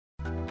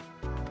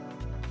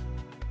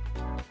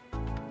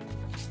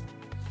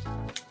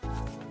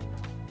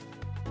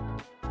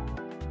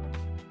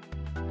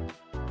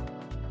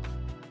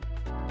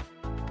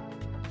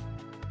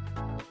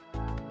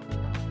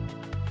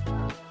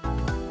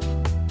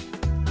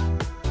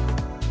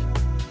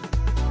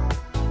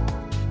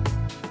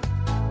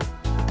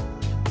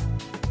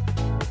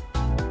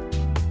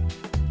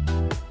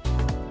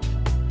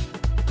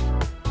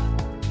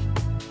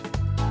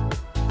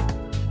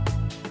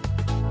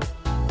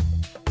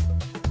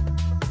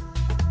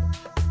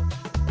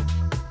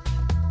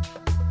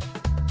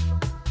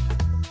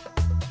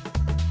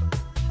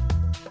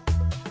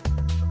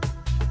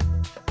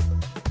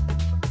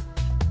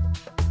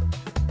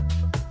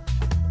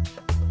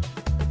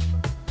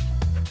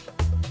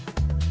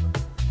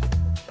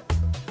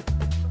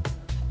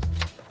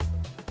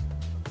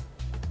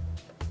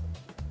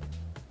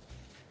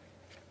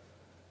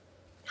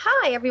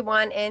Hi,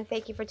 everyone, and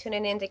thank you for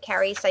tuning in to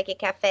Carrie Psychic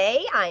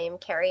Cafe. I am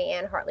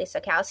Carrie-Anne Hartley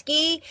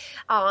Sokowski,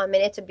 and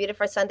it's a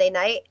beautiful Sunday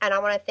night, and I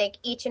want to thank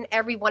each and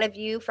every one of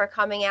you for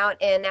coming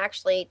out and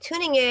actually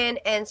tuning in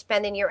and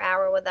spending your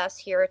hour with us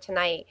here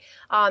tonight.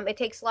 It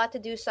takes a lot to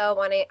do so,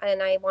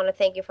 and I want to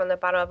thank you from the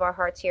bottom of our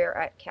hearts here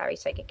at Carrie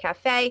Psychic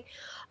Cafe.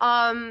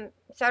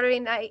 Saturday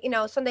night,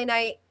 Sunday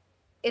night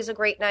is a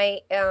great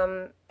night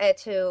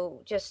to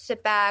just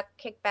sit back,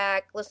 kick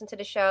back, listen to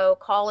the show,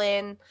 call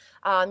in.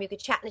 You could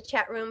chat in the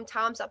chat room.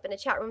 Tom's up in the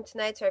chat room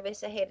tonight, so everybody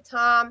say hey to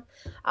Tom.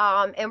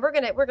 And we're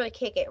gonna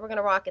kick it. We're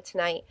gonna rock it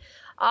tonight.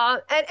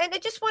 And I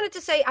just wanted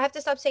to say I have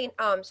to stop saying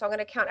so I'm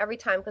gonna count every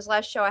time because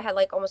last show I had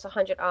like almost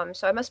 100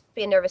 so I must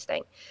be a nervous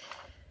thing.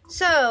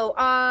 So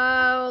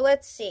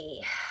let's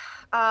see.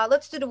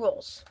 Let's do the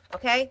rules.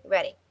 Okay,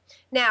 ready?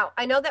 Now,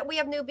 I know that we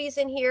have newbies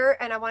in here,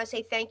 and I want to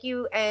say thank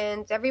you,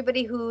 and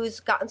everybody who's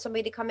gotten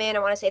somebody to come in, I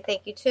want to say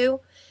thank you too,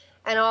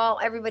 and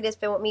everybody that's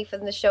been with me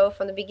from the show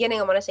from the beginning,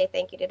 I want to say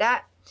thank you to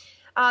that.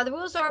 The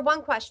rules are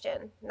one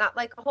question, not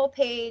like a whole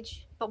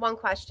page, but one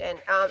question.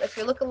 If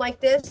you're looking like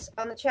this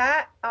on the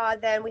chat,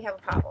 then we have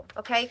a problem,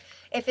 okay?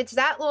 If it's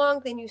that long,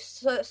 then you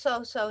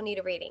so need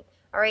a reading.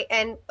 All right,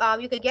 and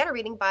you could get a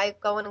reading by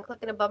going and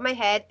clicking above my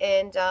head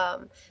and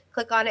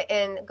click on it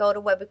and go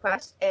to web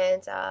request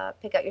and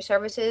pick out your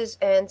services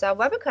and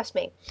web request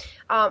me.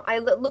 I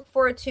look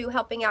forward to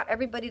helping out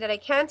everybody that I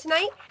can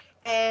tonight,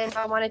 and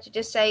I wanted to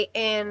just say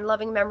in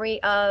loving memory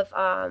of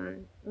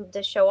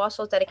the show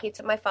also dedicated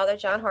to my father,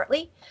 John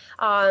Hartley.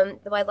 I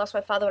lost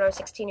my father when I was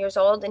 16 years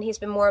old, and he's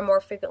been more and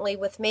more frequently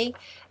with me,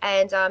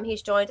 and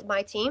he's joined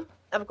my team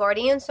of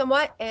guardians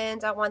somewhat,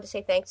 and I wanted to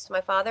say thanks to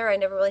my father. I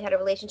never really had a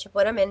relationship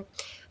with him, and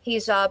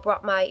he's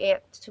brought my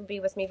aunt to be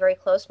with me very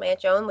close, my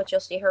Aunt Joan, which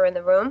you'll see her in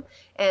the room,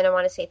 and I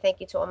want to say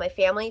thank you to all my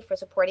family for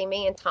supporting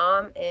me, and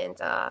Tom,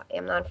 and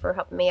Amnon for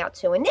helping me out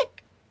too, and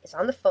Nick is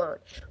on the phone.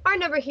 Our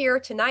number here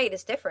tonight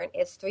is different.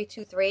 It's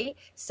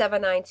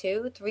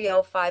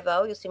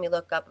 323-792-3050. You'll see me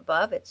look up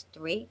above. It's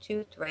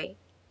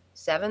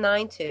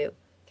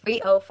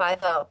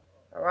 323-792-3050.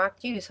 Rock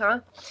Jews, huh?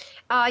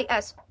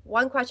 Yes,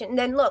 one question. And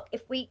then look,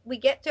 if we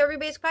get to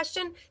everybody's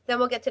question, then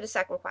we'll get to the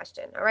second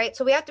question. All right?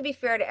 So we have to be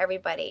fair to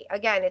everybody.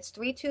 Again, it's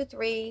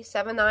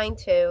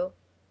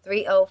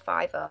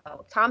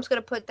 323-792-3050. Tom's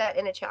going to put that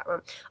in the chat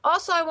room.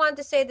 Also, I wanted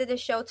to say that the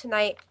show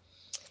tonight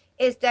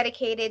is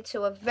dedicated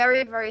to a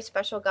very, very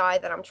special guy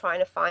that I'm trying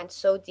to find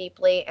so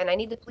deeply. And I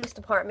need the police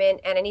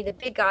department, and I need a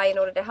big guy in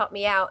order to help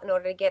me out in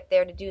order to get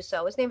there to do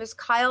so. His name is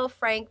Kyle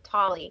Frank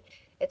Tolley.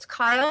 It's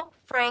Kyle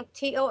Frank,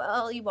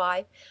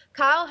 Tolley.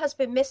 Kyle has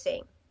been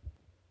missing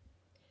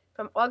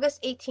from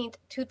August 18th,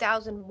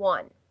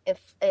 2001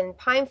 in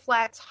Pine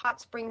Flats, Hot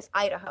Springs,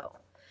 Idaho.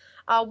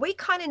 We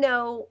kind of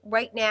know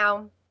right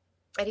now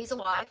that he's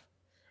alive.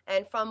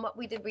 And from what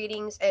we did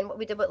readings and what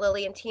we did with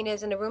Lily and Tina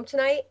is in the room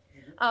tonight,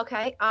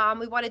 okay,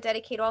 we want to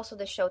dedicate also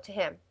the show to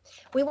him.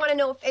 We want to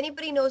know if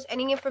anybody knows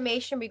any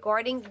information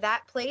regarding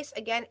that place.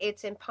 Again,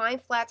 it's in Pine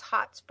Flats,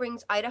 Hot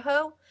Springs,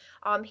 Idaho.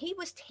 He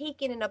was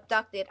taken and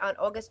abducted on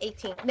August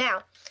 18th.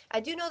 Now,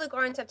 I do know the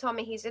guardians have told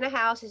me he's in a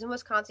house. He's in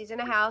Wisconsin. He's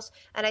in a house,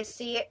 and I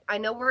see it. I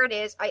know where it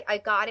is.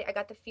 I got it. I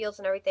got the fields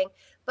and everything.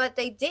 But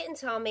they didn't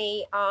tell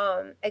me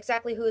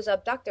exactly who his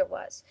abductor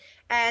was.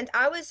 And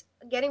I was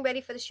getting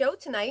ready for the show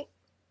tonight.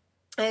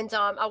 And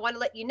I want to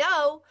let you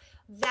know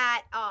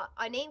that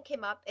a name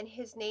came up, and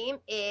his name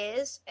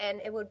is, and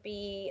it would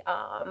be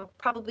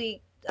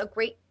probably a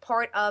great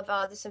part of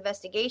this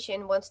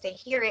investigation once they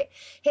hear it.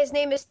 His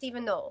name is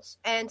Stephen Knowles,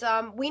 and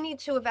we need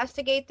to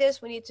investigate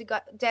this. We need to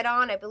get dead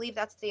on. I believe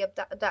that's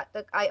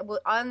I will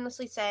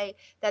honestly say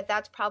that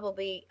that's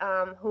probably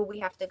who we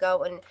have to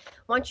go. And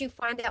once you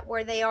find out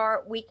where they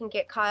are, we can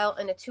get Kyle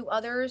and the two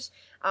others.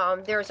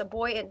 There's a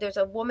boy and there's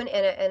a woman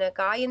and a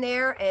guy in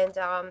there, and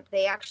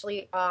they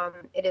actually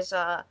it is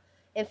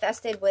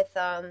infested with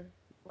a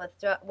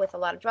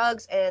lot of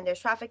drugs, and there's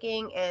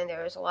trafficking, and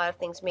there's a lot of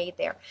things made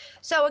there.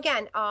 So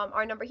again,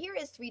 our number here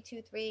is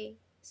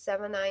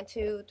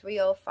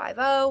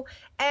 323-792-3050,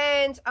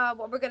 and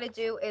what we're going to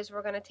do is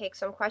we're going to take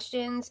some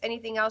questions.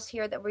 Anything else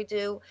here that we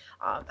do,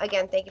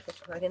 again, thank you for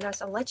joining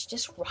us, and let's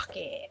just rock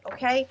it,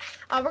 okay?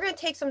 We're going to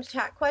take some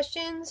chat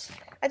questions.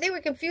 I think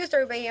we confused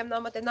everybody,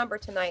 with the number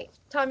tonight.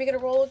 Tom, you going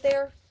to roll it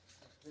there?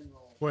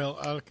 Well,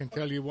 I can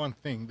tell you one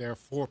thing. There are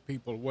 4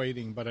 people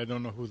waiting, but I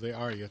don't know who they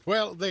are yet.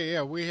 Well,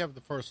 we have the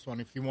first one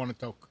if you want to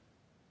talk.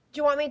 Do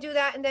you want me to do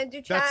that and then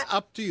do chat? That's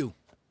up to you.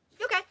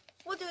 Okay,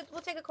 we'll do it.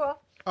 We'll take a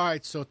call. All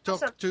right, so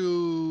talk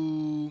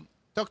to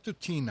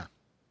Tina.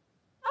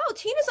 Oh,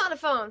 Tina's on the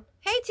phone.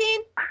 Hey,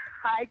 Tina.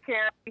 Hi,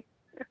 Carrie.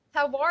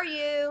 How are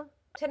you?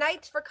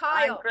 Tonight's for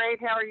Kyle. I'm great.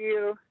 How are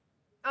you?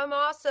 I'm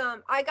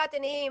awesome. I got the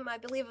name, I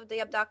believe, of the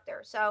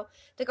abductor. So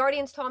the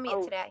Guardians told me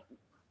it today.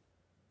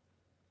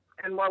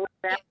 And what was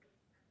that?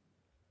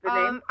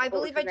 I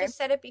believe I just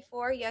said it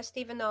before. Yeah,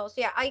 Stephen Knowles.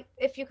 Yeah,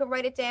 if you could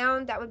write it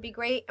down, that would be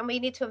great. And we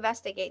need to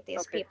investigate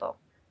these people.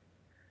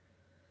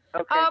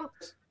 Okay.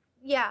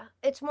 Yeah,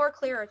 it's more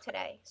clearer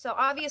today. So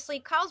obviously,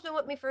 Kyle's been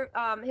with me for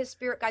his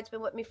spirit guide's been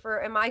with me for,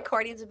 and my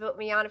guardians have been with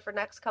me on it for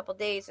next couple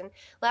days and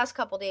last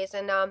couple days.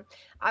 And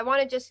I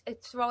want to just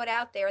throw it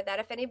out there that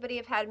if anybody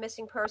have had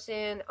missing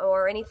person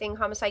or anything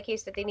homicide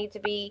case that they need to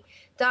be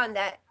done,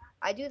 that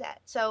I do that.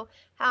 So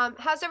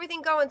how's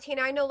everything going,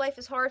 Tina? I know life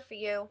is hard for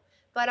you,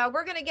 but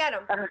we're gonna get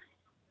them.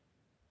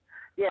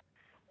 Yeah,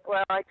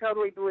 well, I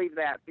totally believe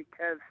that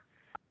because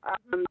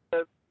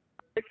the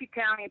Ritchie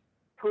County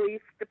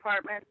Police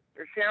Department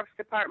or Sheriff's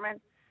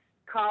Department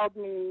called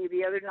me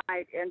the other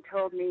night and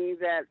told me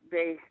that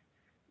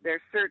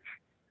their search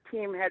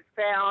team had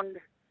found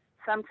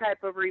some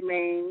type of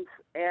remains,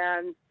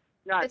 and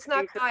not It's to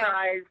not be Kyle.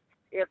 surprised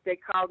if they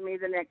called me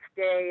the next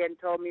day and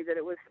told me that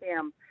it was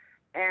him.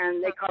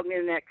 And they No. called me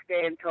the next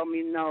day and told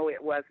me, no,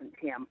 it wasn't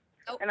him.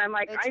 Nope, And I'm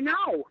like, it's I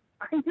know.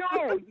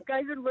 You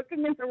guys are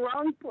looking in the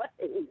wrong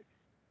place.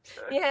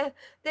 Yeah,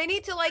 they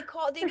need to like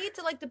call. They need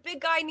to like the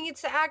big guy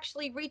needs to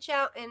actually reach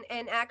out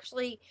and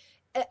actually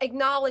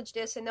acknowledge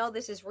this and know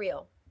this is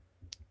real.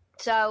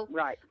 So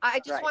Right. I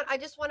just right.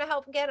 want to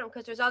help get them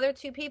because there's other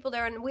two people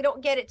there and we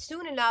don't get it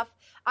soon enough.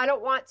 I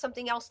don't want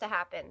something else to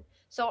happen.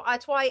 So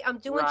that's why I'm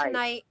doing Right.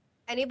 tonight.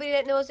 Anybody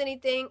that knows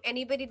anything,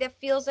 anybody that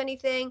feels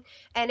anything,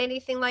 and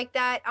anything like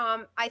that,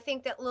 I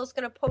think that Lil's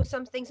going to post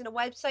some things in the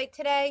website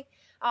today,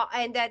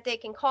 and that they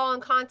can call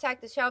and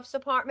contact the sheriff's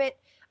department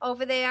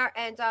over there,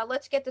 and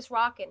let's get this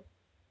rocking.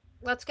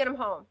 Let's get them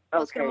home.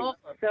 Let's get Okay. them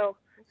home. So,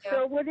 Yeah.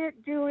 so would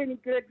it do any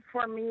good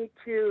for me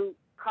to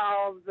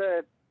call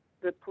the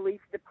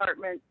police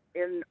department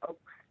in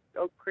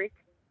Oak Creek?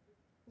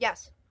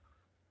 Yes.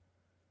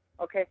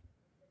 Okay.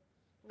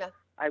 Yeah.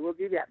 I will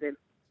do that then.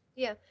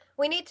 Yeah,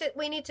 we need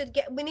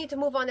to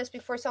move on this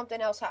before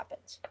something else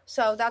happens.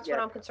 So that's what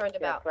Yes. I'm concerned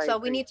Yes, about. I So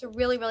we agree. need to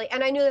really,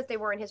 and I knew that they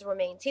weren't his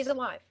remains. He's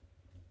alive.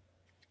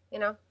 You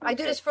know, I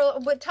do Okay. this for.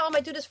 Would tell him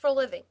I do this for a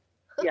living.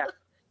 Yeah.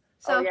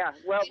 So Oh yeah.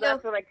 Well, you know,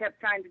 that's what I kept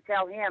trying to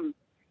tell him.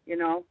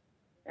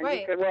 And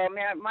Right. he said, "Well,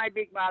 man, my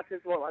big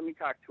bosses won't let me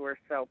talk to her."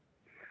 So.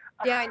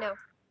 yeah, I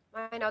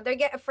know. They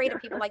get afraid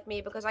of people like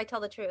me because I tell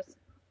the truth.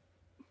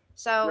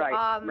 So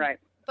Right.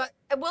 but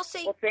we'll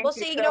see. Well, thank We'll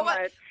you see. so You know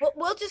what? much.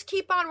 We'll just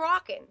keep on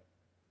rocking.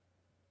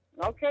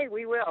 Okay,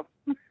 we will.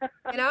 You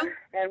know.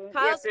 And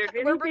Kyle's- if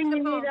there's we're bringing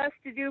anything you him need home. us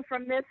to do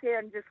from this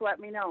end, just let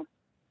me know.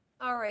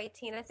 All right,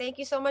 Tina. Thank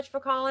you so much for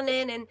calling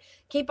in and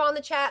keep on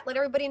the chat. Let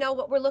everybody know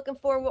what we're looking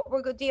for, what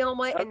we're dealing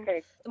with, and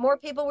Okay. the more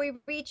people we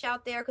reach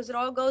out there, because it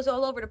all goes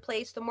all over the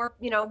place, the more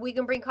we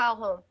can bring Kyle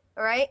home.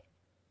 All right.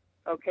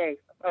 Okay.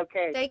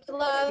 Thank you,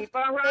 love. Keep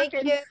on Thank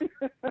rocking. you.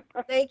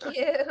 Thank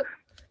you.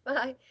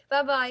 Bye.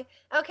 Bye.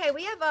 Okay,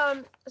 we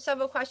have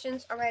several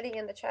questions already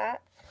in the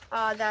chat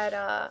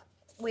that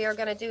we are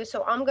going to do.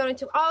 So I'm going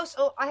to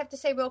also, I have to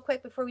say real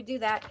quick before we do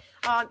that,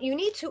 you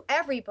need to,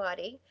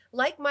 everybody,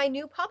 like my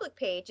new public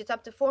page. It's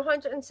up to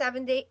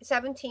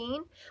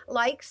 417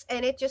 likes,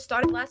 and it just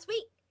started last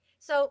week.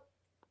 So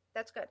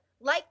that's good.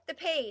 Like the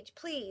page,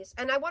 please.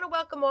 And I want to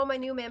welcome all my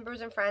new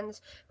members and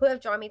friends who have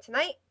joined me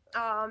tonight.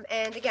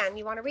 And again,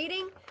 you want a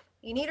reading?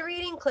 You need a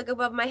reading? Click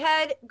above my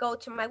head. Go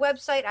to my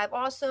website. I have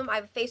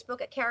a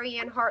Facebook at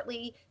Carrie-Anne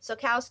Hartley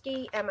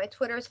Sokowski, and my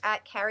Twitter's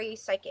at Carrie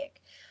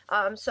Psychic.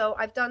 So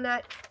I've done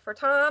that for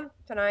Tom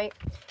tonight,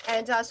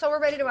 and so we're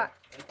ready to rock.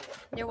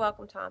 You're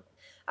welcome, Tom.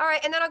 All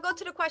right, and then I'll go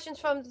to the questions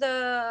from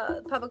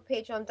the public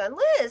page when I'm done.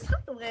 Liz, hi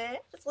Liz.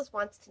 Liz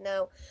wants to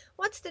know,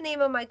 what's the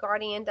name of my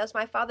guardian? Does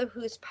my father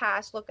who's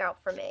passed look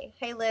out for me?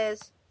 Hey,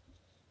 Liz.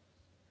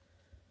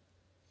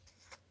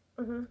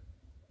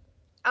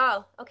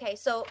 Oh, okay.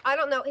 So I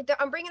don't know.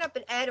 I'm bringing up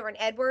an Ed or an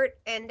Edward,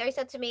 and they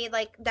said to me,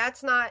 like,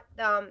 that's not,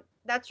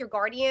 that's your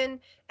guardian,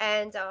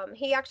 and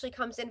he actually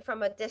comes in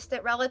from a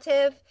distant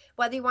relative,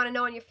 whether you want to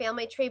know on your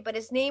family tree, but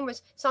his name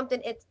was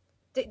something,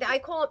 I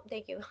call him,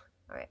 thank you.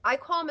 All right. I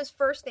call him his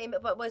first name,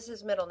 but was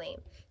his middle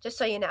name, just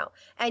so you know.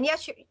 And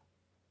yes,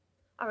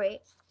 all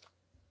right.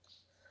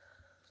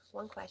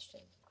 One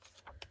question.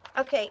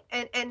 Okay.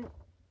 And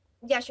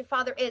yes, your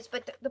father is,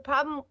 but the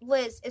problem,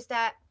 Liz, is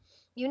that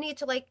you need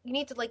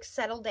to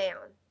settle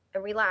down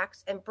and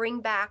relax and bring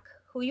back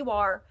who you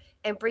are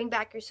and bring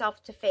back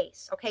yourself to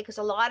face, okay? Because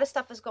a lot of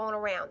stuff is going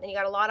around and you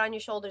got a lot on your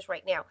shoulders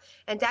right now.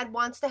 And Dad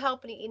wants to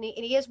help and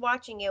he is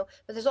watching you,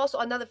 but there's also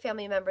another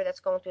family member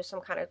that's going through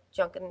some kind of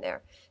junk in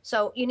there.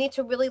 So you need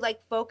to really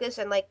focus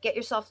and get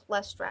yourself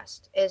less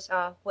stressed is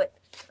what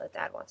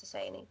Dad wants to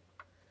say. And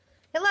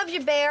he loves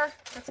you, Bear.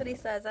 That's what he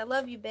says. I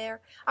love you,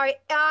 Bear. All right.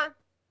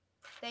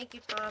 Thank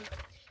you, Tom.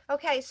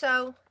 Okay,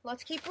 so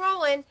let's keep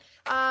rolling.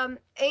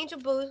 Angel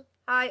Boo.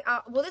 Hi.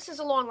 Well, this is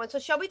a long one. So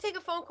shall we take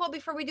a phone call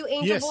before we do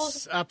Angel Bulls?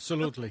 Yes,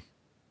 absolutely.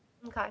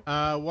 Okay.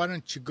 Why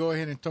don't you go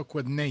ahead and talk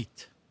with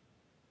Nate?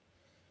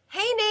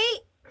 Hey,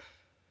 Nate.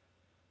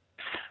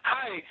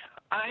 Hi.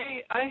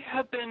 I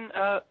have been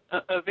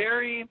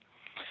very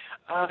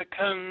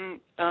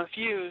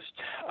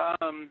confused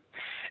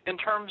in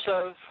terms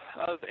of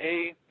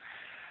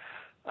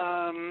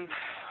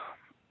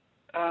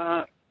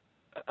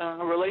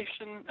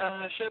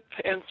relationship,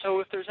 and so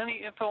if there's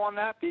any info on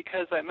that,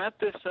 because I met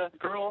this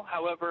girl,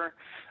 however,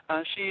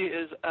 she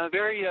is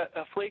very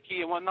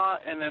flaky and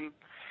whatnot, and then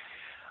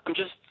I'm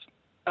just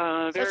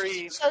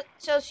very.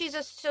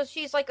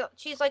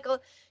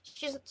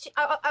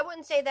 I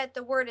wouldn't say that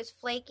the word is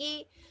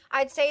flaky.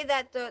 I'd say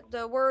that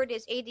the word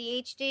is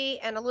ADHD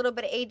and a little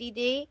bit of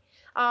ADD.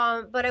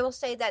 But I will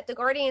say that the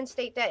guardians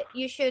state that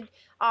you should,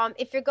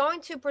 if you're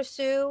going to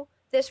pursue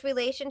this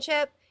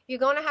relationship, you're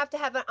going to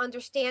have an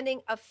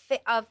understanding of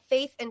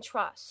faith and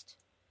trust,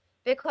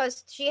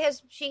 because she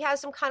has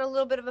some kind of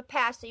little bit of a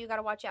past that you got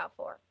to watch out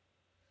for.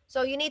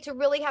 So you need to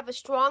really have a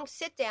strong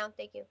sit down.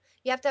 Thank you.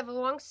 You have to have a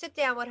long sit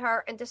down with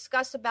her and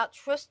discuss about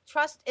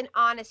trust and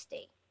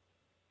honesty.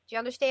 Do you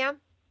understand?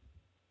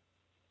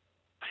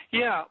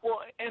 Yeah.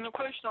 Well, and a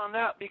question on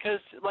that, because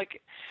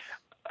like,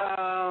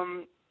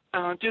 do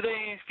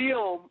they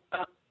feel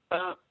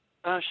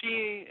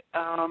she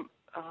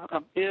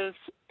is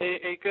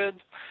a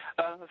good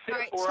fit? All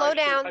right. Or Slow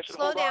down. I should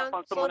Slow hold down. off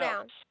on Slow someone down.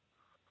 else?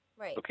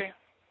 Right. Okay.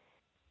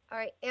 All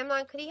right.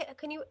 Amnon,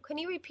 can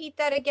you repeat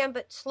that again,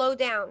 but slow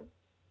down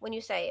when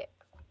you say it?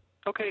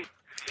 Okay.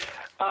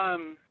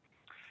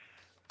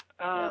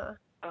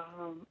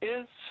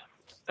 Is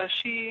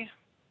she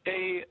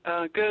a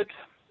good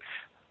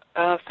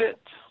fit?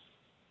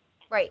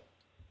 Right.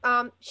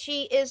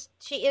 She is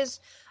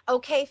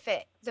okay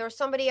fit. There's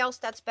somebody else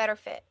that's better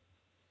fit.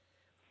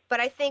 But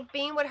I think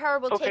being with her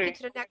will take you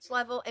to the next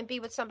level and be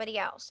with somebody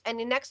else. And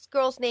the next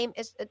girl's name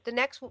is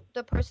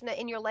the person that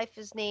in your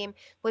life's name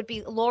would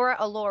be Laura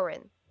or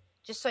Lauren.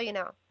 Just so you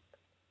know.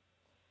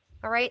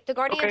 All right. The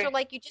guardians are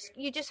like,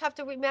 you just have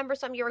to remember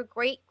something. You're a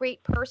great,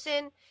 great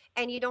person,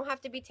 and you don't have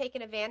to be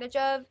taken advantage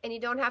of, and you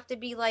don't have to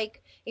be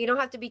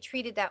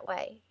treated that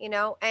way, you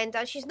know. And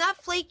she's not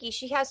flaky.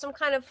 She has some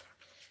kind of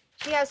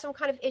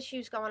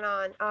issues going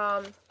on.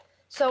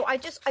 So I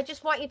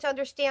just want you to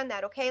understand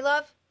that, okay,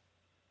 love?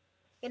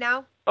 You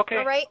know? Okay.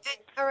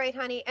 All right,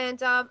 honey.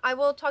 And I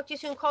will talk to you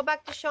soon. Call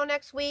back the show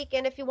next week,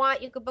 and if you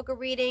want, you could book a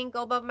reading,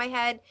 go above my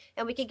head,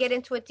 and we could get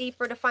into it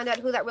deeper to find out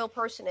who that real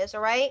person is, all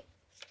right?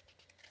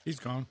 He's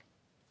gone.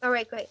 All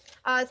right, great.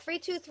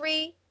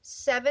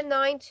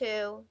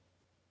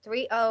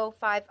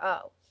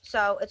 323-792-3050.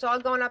 So it's all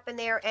going up in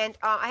there. And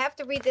I have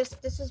to read this.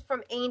 This is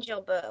from Angel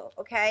Boo,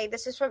 okay?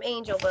 This is from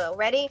Angel Boo.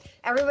 Ready?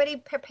 Everybody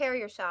prepare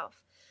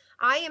yourself.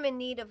 I am in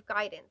need of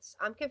guidance.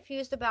 I'm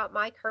confused about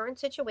my current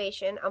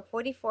situation. I'm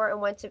 44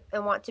 and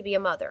want to be a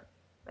mother.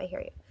 I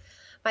hear you.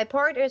 My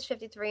partner is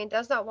 53 and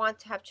does not want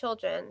to have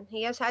children.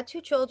 He has had 2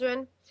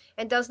 children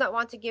and does not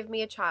want to give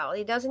me a child.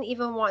 He doesn't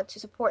even want to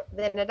support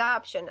an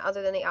adoption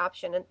other than the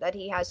option that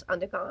he has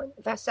undergone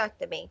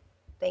vasectomy.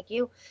 Thank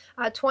you.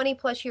 20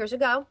 plus years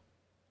ago.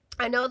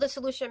 I know the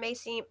solution may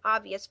seem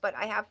obvious, but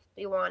I have to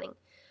be wanting.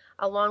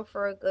 I long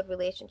for a good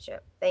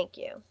relationship. Thank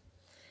you.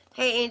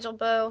 Hey, Angel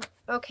Boo.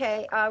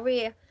 Okay,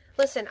 Rhea.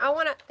 Listen, I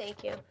want to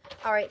thank you.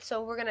 All right,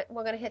 so we're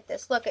gonna hit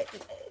this. Look,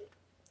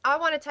 I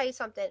want to tell you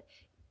something.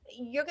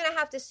 You're going to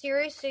have to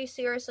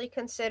seriously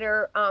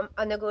consider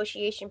a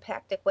negotiation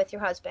tactic with your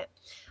husband.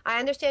 I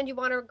understand you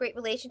want a great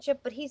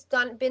relationship, but he's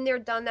been there,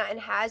 done that, and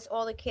has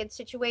all the kids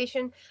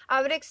situation.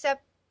 I would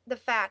accept the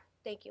fact,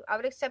 thank you, I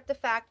would accept the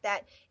fact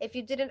that if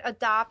you did an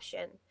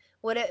adoption,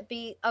 would it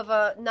be of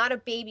not a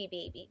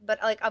baby,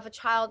 but like of a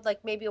child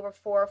like maybe over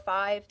 4 or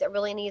 5 that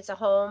really needs a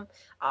home?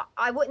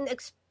 I wouldn't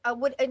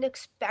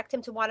expect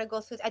him to want to go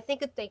through.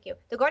 Thank you.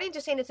 The guardians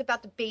are saying it's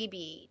about the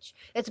baby age.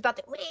 It's about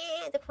the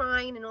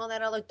crying and all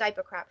that other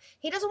diaper crap.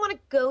 He doesn't want to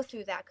go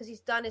through that because he's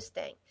done his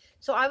thing.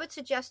 So I would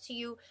suggest to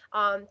you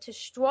to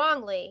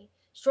strongly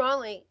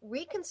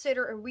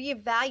reconsider and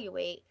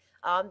reevaluate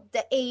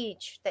the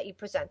age that you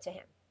present to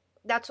him.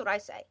 That's what I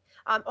say.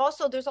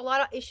 Also, there's a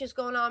lot of issues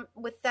going on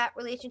with that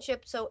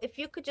relationship. So if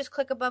you could just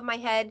click above my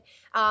head,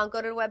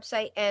 go to the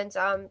website and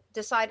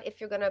decide if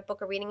you're going to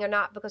book a reading or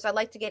not, because I'd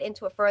like to get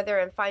into it further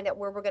and find out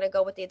where we're going to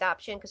go with the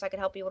adoption, because I could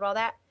help you with all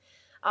that.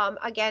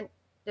 Again,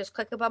 just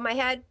click above my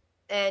head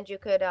and you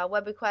could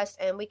web request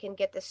and we can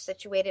get this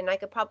situated. And I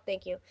could probably,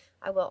 thank you,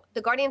 I will.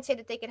 The guardians say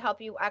that they could help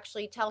you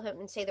actually tell him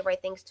and say the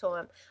right things to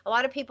him. A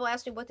lot of people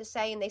ask me what to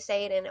say and they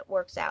say it and it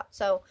works out.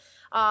 So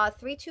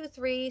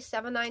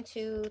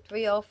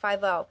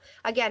 323-792-3050.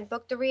 Again,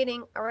 book the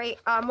reading. All right,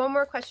 one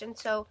more question.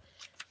 So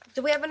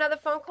do we have another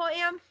phone call,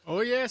 Am?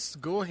 Oh, yes.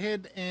 Go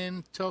ahead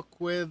and talk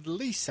with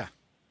Lisa.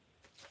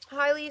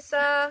 Hi,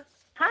 Lisa.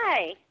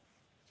 Hi.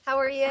 How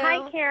are you?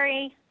 Hi,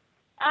 Carrie.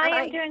 I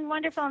Hi. am doing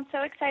wonderful. I'm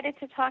so excited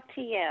to talk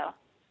to you.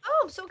 Oh,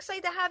 I'm so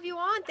excited to have you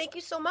on. Thank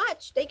you so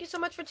much. Thank you so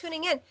much for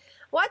tuning in.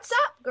 What's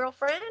up,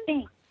 girlfriend?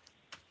 Thanks.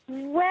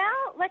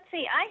 Well, let's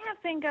see. I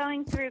have been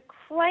going through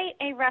quite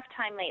a rough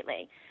time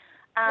lately.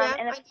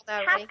 In the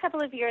past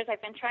couple of years,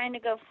 I've been trying to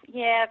go,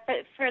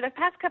 for the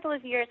past couple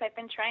of years, I've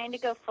been trying to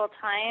go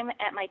full-time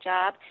at my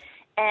job,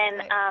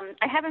 and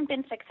I haven't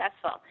been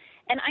successful.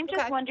 And I'm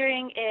just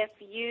wondering if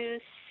you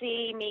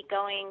see me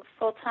going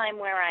full-time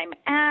where I'm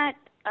at,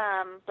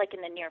 like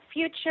in the near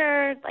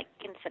future, like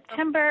in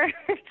September,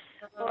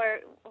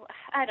 or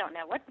I don't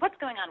know. What's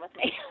going on with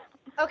me?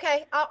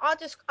 Okay, I'll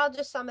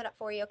just sum it up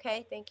for you.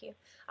 Okay, thank you.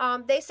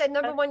 They said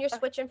number one, you're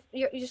switching,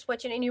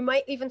 and you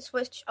might even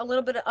switch a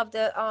little bit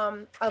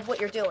of what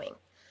you're doing.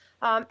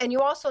 And you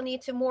also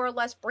need to more or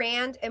less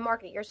brand and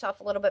market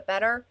yourself a little bit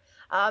better,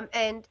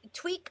 and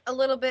tweak a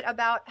little bit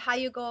about how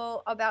you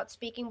go about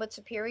speaking with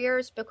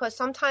superiors, because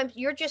sometimes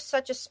you're just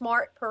such a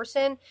smart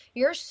person.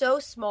 You're so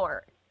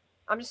smart.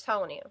 I'm just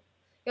telling you.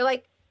 You're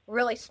like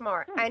really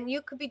smart, and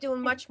you could be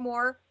doing much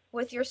more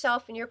with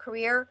yourself and your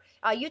career.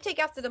 You take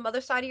after the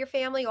mother side of your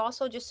family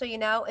also, just so you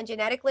know, and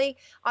genetically,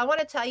 I want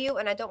to tell you,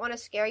 and I don't want to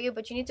scare you,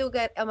 but you need to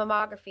get a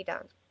mammography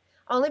done.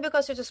 Only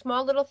because there's a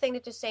small little thing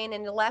that you're saying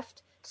in the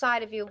left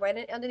side of you,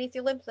 right underneath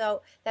your lymph node,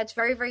 that's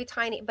very, very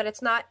tiny, but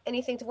it's not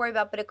anything to worry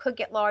about, but it could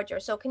get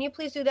larger. So can you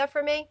please do that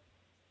for me?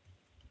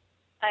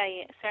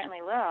 I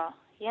certainly will.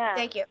 Yeah.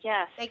 Thank you.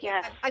 Yes. Thank you.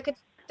 Yes.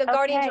 The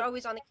guardians are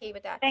always on the key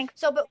with that. Thanks.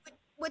 So, but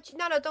which,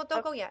 no,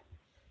 don't go yet.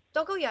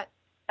 Don't go yet.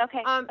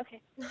 Okay.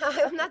 Okay.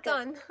 I'm not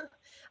done.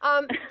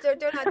 They're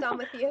not done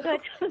with you.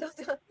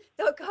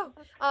 Don't go.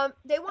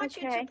 They want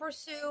you to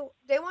pursue.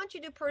 They want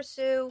you to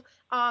pursue.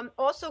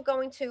 Also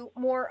going to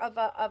more of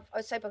a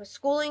type of a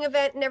schooling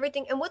event and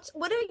everything. And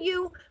what are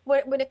you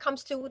when it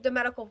comes to the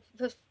medical?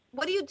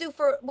 What do you do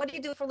for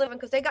a living?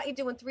 Because they got you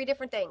doing 3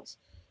 different things.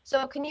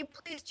 So can you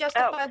please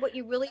justify what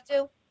you really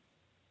do?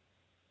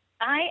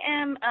 I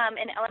am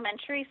an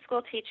elementary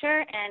school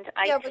teacher, and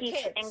I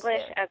teach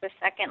English as a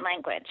second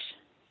language.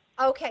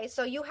 Okay,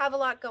 so you have a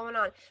lot going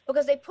on,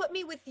 because they put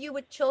me with you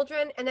with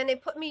children, and then they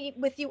put me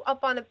with you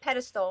up on a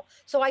pedestal.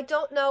 So I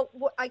don't know.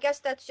 I guess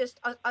that's just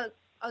a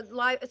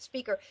live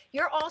speaker.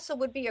 You're also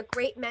would be a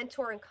great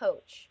mentor and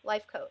coach,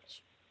 life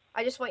coach.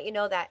 I just want you to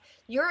know that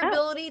your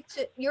ability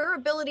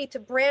to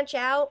branch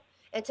out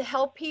and to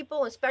help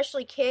people,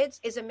 especially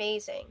kids, is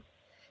amazing.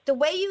 The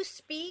way you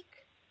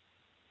speak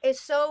is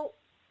so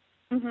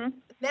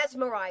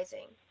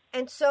mesmerizing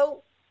and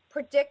so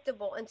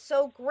predictable and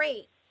so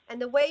great. And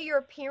the way your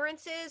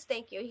appearance is,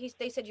 thank you.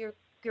 They said you're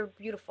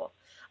beautiful.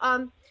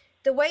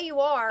 The way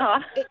you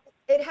are,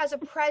 it has a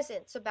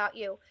presence about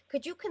you.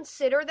 Could you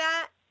consider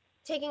that,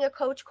 taking a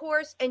coach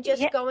course and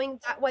just going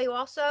that way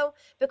also?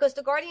 Because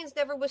the guardians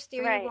never will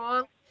steer you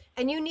wrong,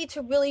 and you need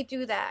to really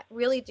do that.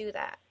 Really do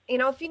that. You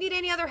know, if you need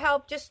any other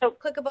help, just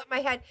click above my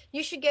head.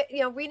 You should get.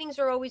 You know, readings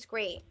are always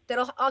great.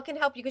 I can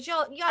help you, because you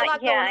got a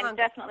lot going on. Yeah, I'm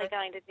definitely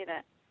going to do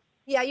that.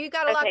 Yeah, you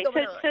got a lot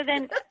going on. So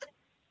then.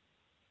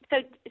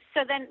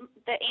 So then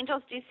the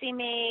angels do see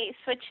me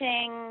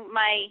switching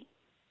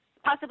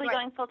possibly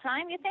going full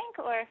time, you think,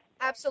 or?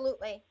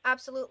 Absolutely.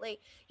 Absolutely.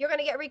 You're going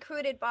to get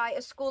recruited by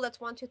a school that's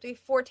 1, 2, 3,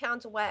 4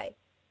 towns away.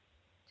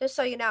 Just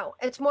so you know,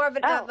 it's more of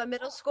a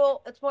middle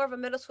school. It's more of a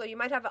middle school. You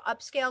might have an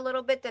upscale a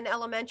little bit than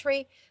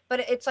elementary, but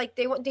it's like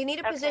they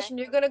need a position.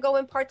 You're going to go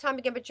in part time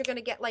again, but you're going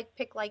to get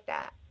picked like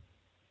that.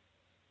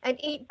 And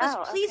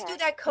please do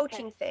that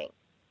coaching thing.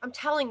 I'm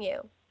telling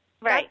you.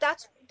 Right.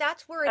 That's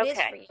where it is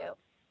for you.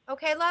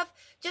 Okay, love?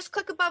 Just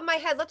click above my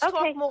head. Let's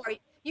talk more.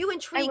 You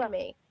intrigue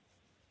me.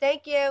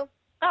 Thank you.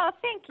 Oh,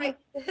 thank you.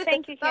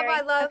 Thank you, Carrie.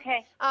 Bye-bye, love.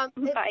 Okay. Bye.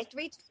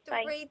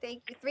 323,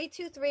 thank you.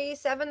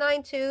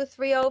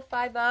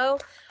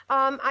 323-792-3050.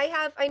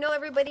 I know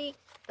everybody,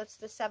 that's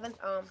the 7th.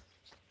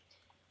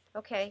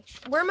 Okay.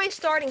 Where am I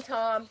starting,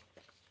 Tom?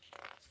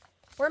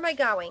 Where am I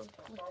going?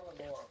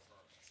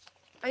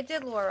 I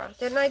did Laura.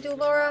 Didn't I do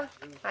Laura?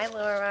 Hi,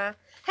 Laura.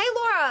 Hey,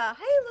 Laura.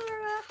 Hey,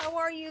 Laura. How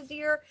are you,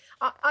 dear?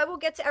 I will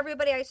get to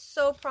everybody. I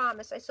so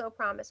promise.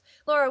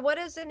 Laura, what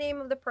is the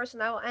name of the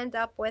person I will end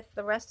up with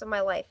the rest of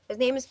my life? His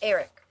name is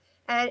Eric.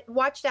 And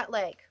watch that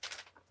leg.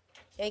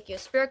 Thank you.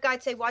 Spirit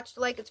guides say watch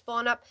the leg. It's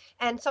blowing up.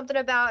 And something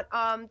about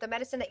the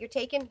medicine that you're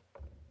taking.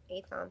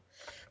 Hey, Tom.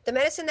 The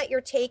medicine that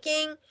you're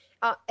taking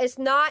is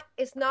not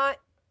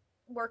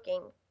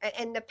working.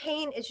 And the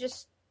pain is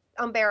just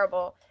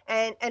unbearable.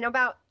 And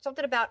about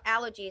something about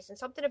allergies and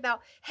something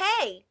about,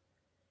 hey,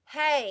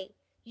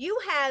 you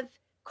have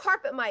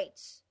carpet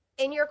mites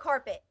in your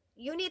carpet.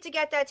 You need to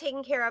get that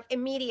taken care of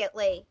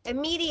immediately.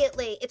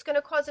 It's going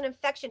to cause an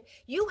infection.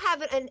 You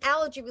have an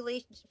allergy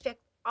relationship.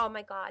 Oh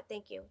my God.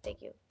 Thank you.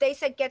 They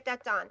said get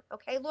that done.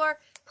 Okay, Laura,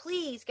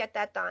 please get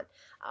that done.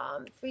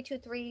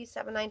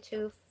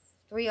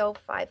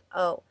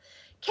 323-792-3050.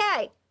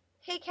 Kay.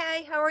 Hey,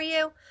 Kay, how are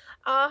you?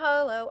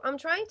 Hello. I'm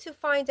trying to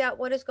find out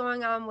what is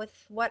going on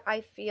with what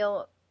I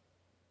feel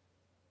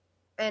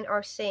and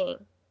are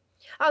seeing.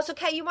 Oh, so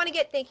Kay, you want to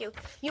get in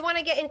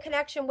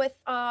connection with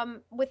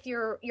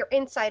your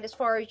insight as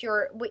far as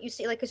what you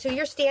see, like, so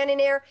you're standing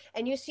there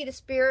and you see the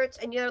spirits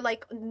and you're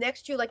like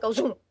next to you, like, go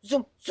zoom,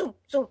 zoom, zoom,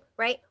 zoom,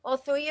 right, all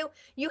through you.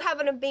 You have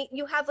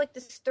like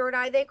this third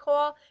eye they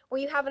call,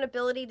 where you have an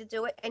ability to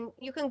do it, and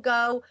you can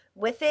go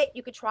with it.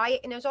 You could try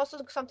it, and there's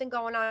also something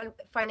going on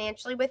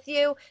financially with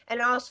you,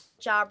 and also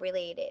job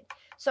related.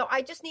 So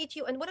I just need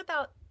you. And what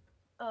about?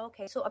 Oh,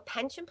 okay, so a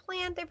pension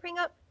plan they bring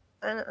up.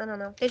 I don't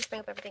know. They just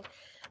bring up everything.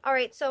 All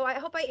right, so I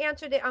hope I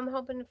answered it. I'm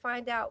hoping to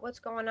find out what's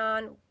going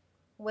on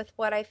with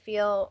what I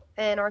feel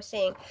and are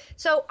seeing.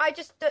 So I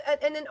just,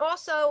 and then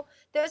also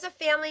there's a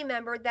family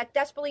member that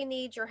desperately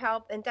needs your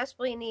help and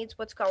desperately needs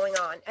what's going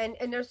on.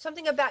 And there's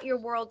something about your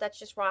world that's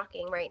just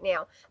rocking right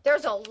now.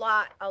 There's a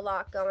lot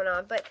going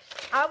on, but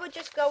I would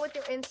just go with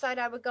your insight.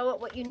 I would go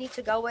with what you need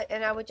to go with,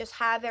 and I would just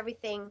have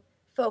everything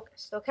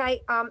focused.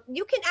 Okay.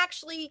 You can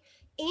actually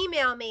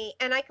email me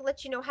and I can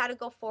let you know how to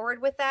go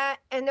forward with that.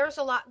 And there's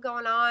a lot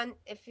going on.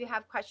 If you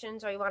have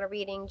questions or you want a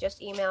reading,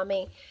 just email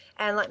me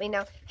and let me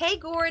know. Hey,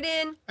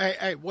 Gordon.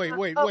 Hey, wait.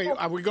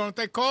 Are we going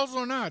to take calls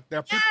or not?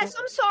 Yes,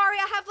 I'm sorry.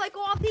 I have like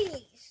all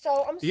these.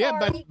 So I'm sorry. Yeah,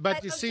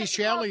 but you see,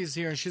 Shelly's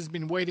here and she's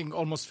been waiting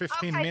almost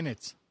 15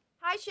 minutes.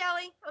 Hi,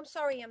 Shelly. I'm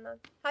sorry, Emma.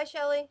 Hi,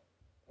 Shelly.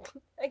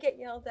 I get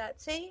yelled at.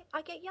 See?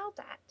 I get yelled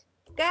at.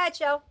 Go ahead,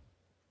 Shell.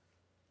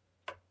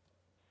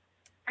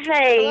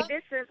 Hey, Hello?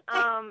 this is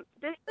my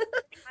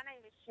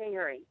name is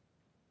Sherry,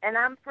 and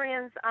I'm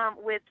friends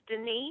with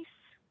Denise.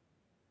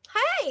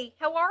 Hey,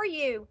 how are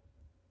you?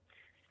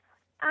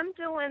 I'm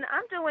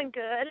doing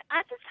good.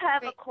 I just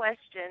have a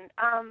question.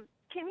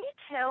 Can you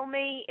tell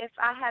me if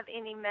I have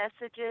any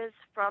messages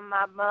from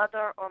my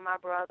mother or my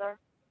brother?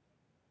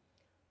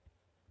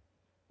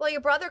 Well,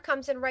 your brother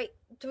comes in right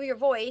through your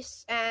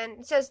voice and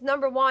it says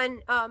number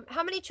one.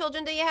 How many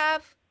children do you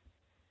have?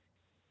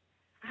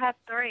 I have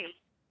 3.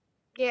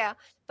 Yeah,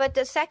 but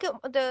the second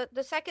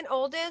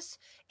oldest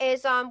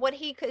is what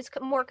he is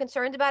more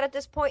concerned about at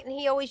this point, and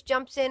he always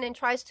jumps in and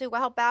tries to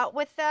help out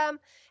with them.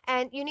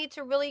 And you need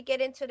to really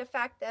get into the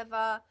fact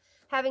of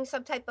having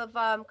some type of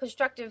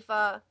constructive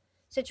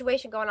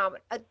situation going on.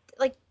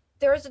 Like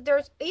there's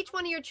each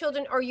one of your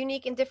children are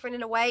unique and different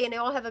in a way, and they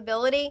all have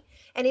ability.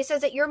 And he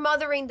says that you're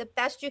mothering the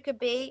best you could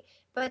be,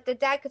 but the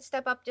dad could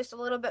step up just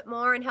a little bit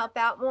more and help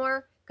out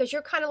more because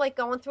you're kind of like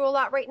going through a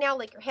lot right now,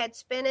 like your head's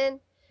spinning.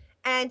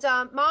 And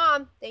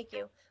Mom, thank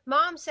you.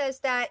 Mom says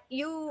that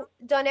you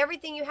done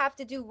everything you have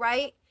to do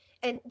right.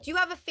 And do you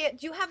have a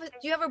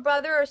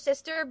brother or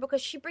sister?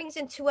 Because she brings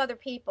in 2 other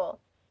people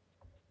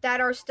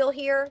that are still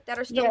here, that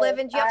are still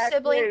living. Do you have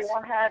siblings?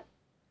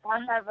 I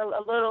have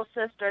a little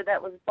sister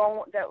that was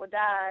born that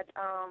died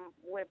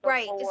with before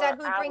right. Is that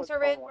who brings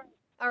her in? Born.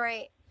 All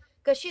right.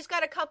 Because she's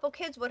got a couple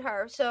kids with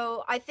her,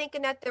 so I think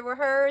that they were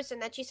hers,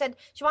 and that she said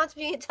she wants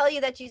me to tell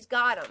you that she's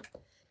got them.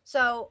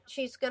 So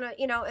she's going to,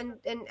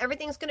 and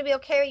everything's going to be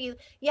okay.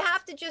 You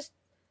have to just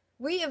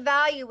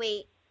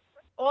reevaluate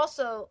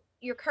also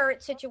your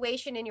current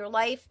situation in your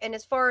life. And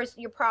as far as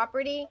your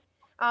property,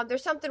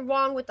 there's something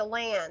wrong with the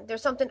land.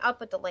 There's something up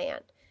with the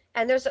land.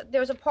 And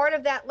there's a part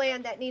of that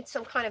land that needs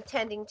some kind of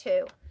tending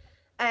to.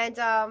 And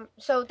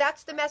so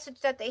that's the message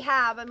that they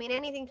have. I mean,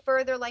 anything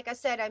further, like I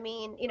said,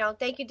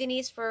 thank you,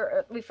 Denise,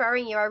 for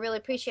referring you. I really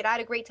appreciate it. I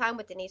had a great time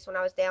with Denise when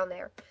I was down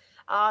there.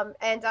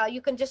 And you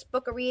can just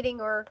book a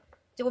reading or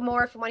do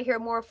more if you want to hear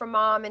more from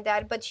Mom and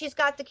Dad. But she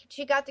got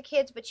the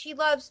kids, but she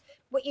loves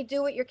what you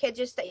do with your kids.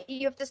 Just that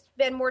you have to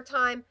spend more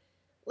time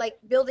like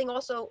building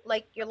also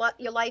like your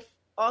life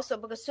also,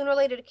 because sooner or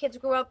later the kids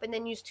grow up and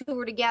then you 2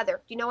 were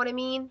together. Do you know what I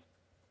mean?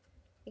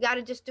 You got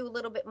to just do a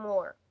little bit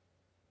more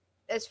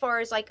as far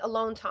as like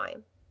alone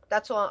time.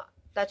 That's what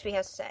he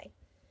has to say.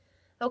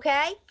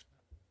 Okay?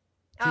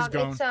 She's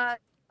gone. It's all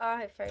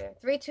right, for you.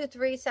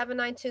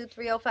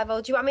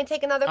 323-792-3050. Do you want me to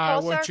take another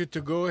call, sir? I want you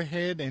to go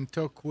ahead and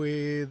talk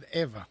with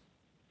Eva.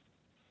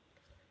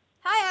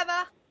 Hi,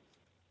 Eva.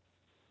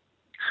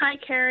 Hi,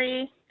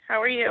 Carrie.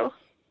 How are you?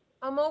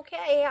 I'm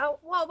okay.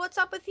 Well, what's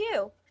up with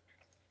you?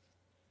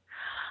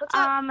 What's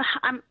up?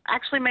 I'm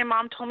actually, my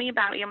mom told me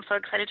about you. I'm so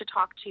excited to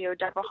talk to you.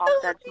 Deborah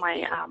Halstead's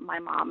my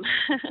mom.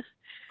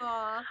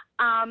 Aw.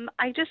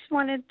 I just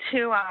wanted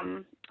to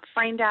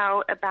find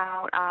out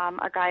about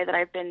a guy that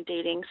I've been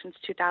dating since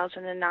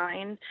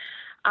 2009,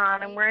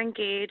 and we're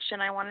engaged.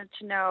 And I wanted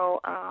to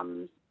know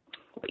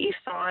what you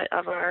thought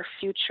of our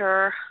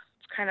future.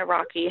 It's kind of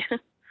rocky.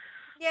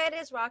 Yeah, it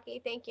is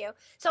rocky. Thank you.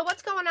 So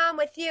what's going on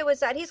with you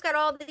is that he's got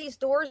all these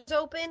doors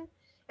open,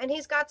 and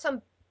he's got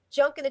some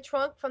junk in the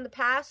trunk from the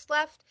past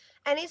left,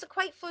 and he's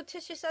quite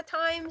flirtatious at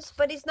times,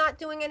 but he's not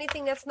doing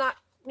anything that's not,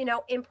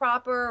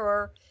 improper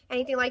or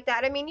anything like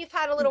that. I mean, you've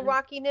had a little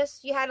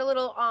rockiness. You had a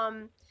little,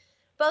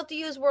 both of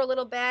yous were a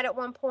little bad at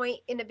one point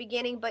in the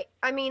beginning, but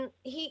I mean,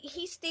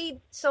 he stayed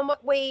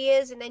somewhat way he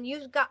is, and then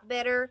you got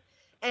better,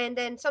 and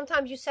then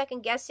sometimes you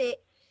second guess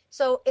it.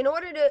 So in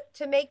order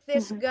to make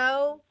this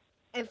go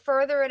and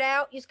further it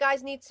out, you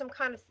guys need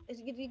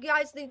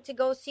to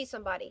go see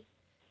somebody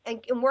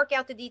and work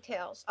out the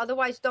details.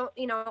 Otherwise,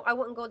 I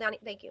wouldn't go down.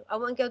 Thank you. I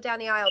wouldn't go down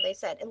the aisle, they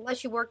said,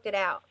 unless you worked it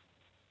out.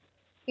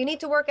 You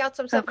need to work out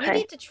some stuff. Okay. You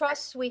need to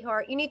trust,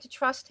 sweetheart. You need to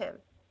trust him.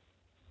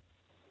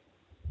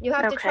 You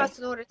have to trust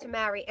in order to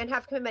marry and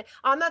have commitment.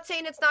 I'm not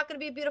saying it's not going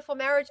to be a beautiful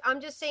marriage. I'm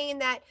just saying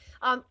that,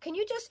 can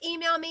you just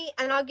email me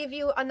and I'll give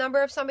you a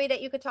number of somebody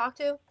that you could talk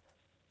to?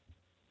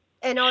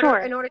 In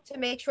order to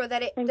make sure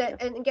that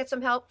and get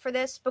some help for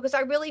this, because I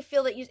really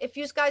feel that if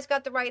you guys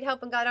got the right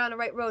help and got on the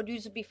right road, you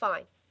would be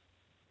fine.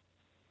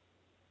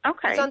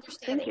 Okay. It's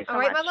understanding. Thank you so all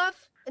right, much. my love?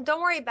 And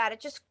don't worry about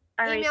it. Just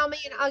email me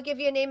and I'll give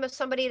you a name of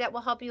somebody that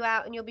will help you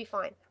out and you'll be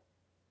fine.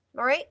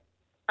 All right?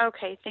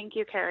 Okay, thank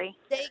you, Carrie.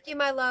 Thank you,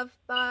 my love.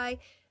 Bye.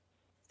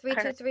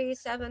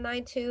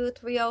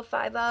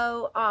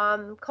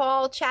 323-792-3050.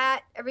 Call,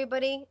 chat,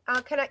 everybody.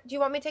 Do you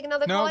want me to take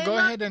another call? No, go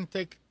ahead and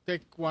take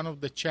one of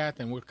the chat,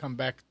 and we'll come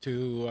back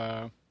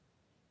to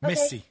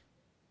Missy.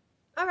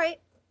 All right.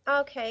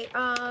 Okay.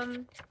 All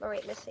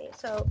right, Missy.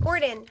 So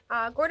Gordon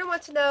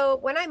wants to know,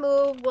 when I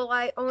move, will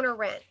I own or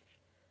rent?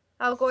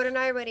 Gordon,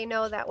 I already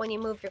know that when you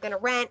move, you're going to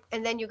rent,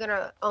 and then you're going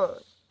to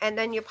own, and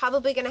then you're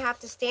probably going to have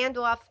to stand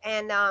off,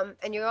 and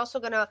you're also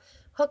going to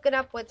hook it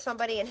up with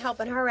somebody and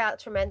helping her out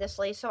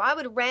tremendously. So I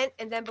would rent,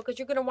 and then because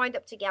you're going to wind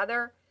up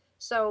together,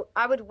 so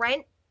I would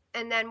rent,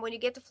 and then when you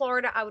get to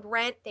Florida, I would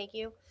rent. Thank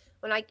you.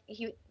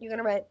 You're going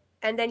to rent,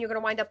 and then you're going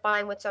to wind up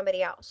buying with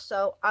somebody else.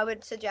 So I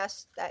would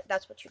suggest that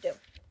that's what you do.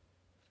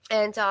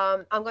 And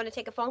I'm going to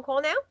take a phone call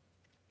now.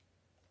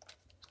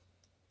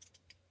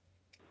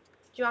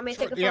 Do you want me to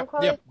take a phone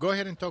call? Yeah, go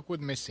ahead and talk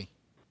with Missy.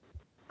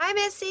 Hi,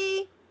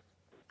 Missy.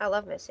 I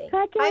love Missy.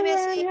 Hi,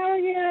 Missy. How are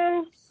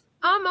you?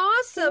 I'm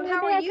awesome.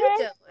 How are you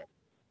doing?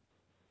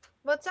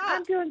 What's up?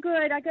 I'm doing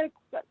good. I got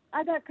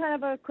kind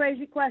of a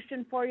crazy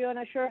question for you, and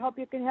I sure hope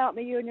you can help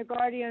me, you and your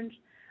guardians.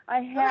 I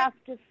have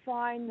to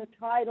find the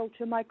title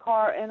to my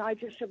car, and I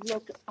just have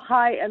looked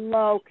high and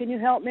low. Can you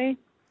help me?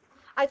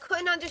 I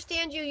couldn't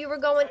understand you. You were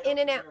going in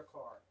and out.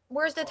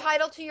 Where's the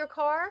title to your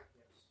car?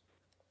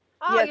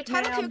 Oh, yes, your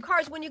title ma'am. to your car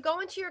is when you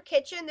go into your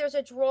kitchen, there's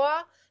a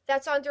drawer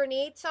that's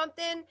underneath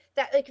something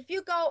that, like, if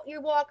you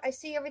walk, I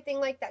see everything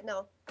like that.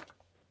 No.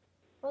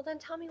 Well, then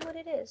tell me what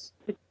it is.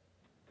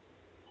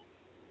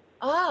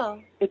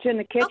 Oh. It's in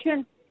the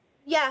kitchen?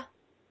 Yeah.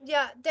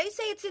 Yeah. They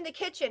say it's in the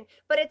kitchen,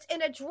 but it's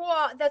in a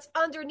drawer that's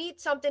underneath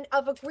something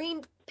of a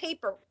green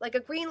paper, like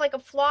a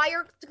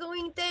flyer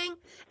going thing.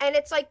 And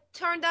it's like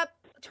turned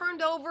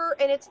over,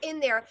 and it's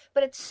in there,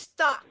 but it's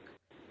stuck.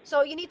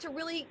 So you need to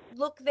really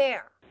look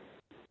there.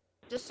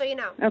 Just so you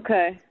know.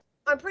 Okay.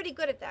 I'm pretty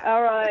good at that.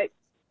 All right.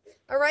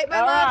 All right,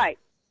 my love.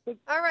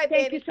 All right,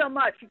 Thank baby. you so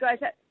much. You guys.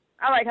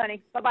 All right,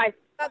 honey. Bye-bye.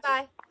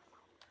 Bye-bye.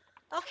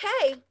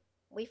 Okay.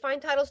 We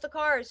find titles to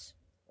cars.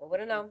 Well,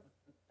 wouldn't know.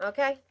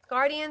 Okay.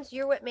 Guardians,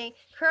 you're with me.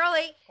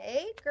 Curly.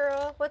 Hey,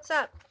 girl. What's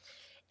up?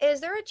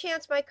 Is there a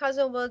chance my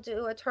cousin will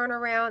do a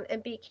turnaround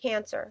and beat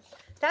cancer?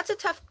 That's a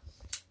tough...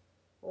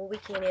 Well, we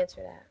can't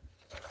answer that.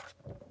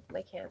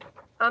 We can't.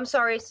 I'm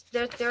sorry.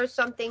 There's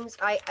some things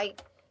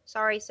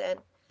Sorry, Sid.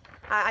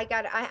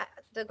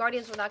 The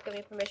Guardians will not give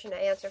me permission to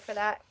answer for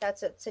that.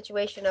 That's a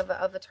situation of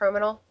a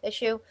terminal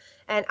issue,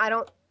 and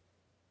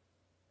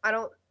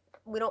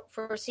we don't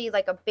foresee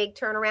like a big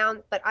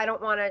turnaround, but I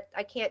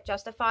can't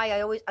justify.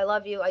 I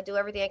love you. I do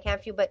everything I can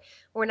for you, but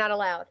we're not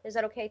allowed. Is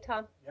that okay,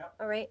 Tom? Yeah.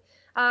 All right.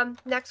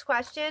 Next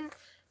question.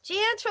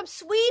 Jan's from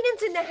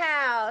Sweden's in the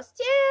house.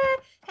 Jan,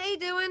 how you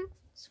doing?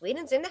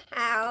 Sweden's in the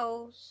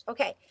house.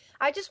 Okay.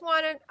 I just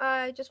wondered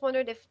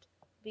if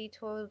be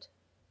told.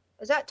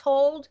 Is that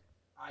told?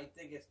 I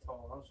think it's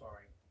told. I'm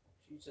sorry.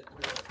 She said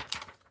told.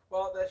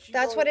 Well,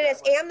 that's what it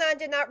is. Amnon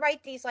did not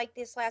write these like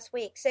this last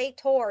week. Say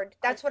toward.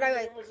 That's what I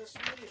would.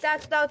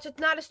 That's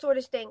not a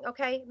Swedish thing.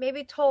 Okay,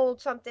 maybe told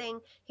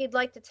something he'd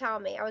like to tell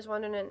me. I was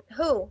wondering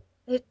who.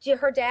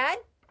 Her dad?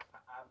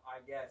 I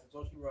guess that's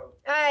all she wrote.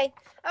 All right.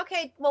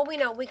 Okay. Well, we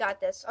know we got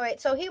this. All right.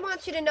 So he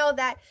wants you to know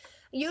that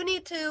you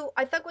need to.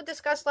 I think we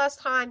discussed last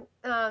time,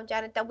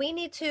 Janet, that we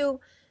need to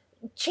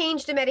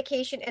change the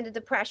medication and the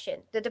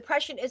depression. The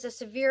depression is a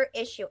severe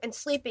issue, and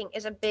sleeping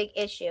is a big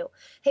issue.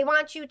 He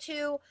wants you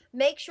to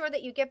make sure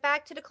that you get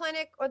back to the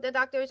clinic or the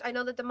doctors. I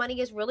know that the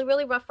money is really,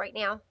 really rough right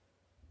now.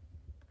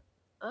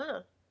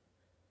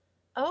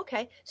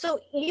 Okay.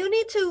 So you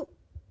need to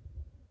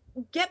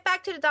get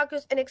back to the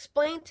doctors and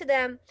explain to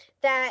them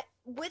that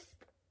with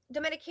the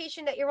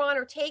medication that you're on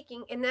or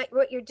taking and that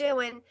what you're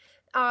doing,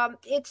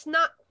 it's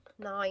not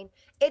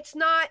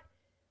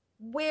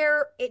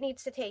where it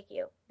needs to take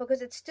you,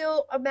 because it's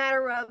still a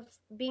matter of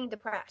being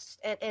depressed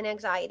and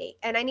anxiety,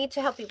 and I need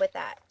to help you with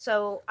that.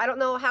 So I don't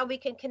know how we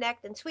can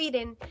connect in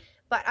Sweden,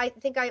 but I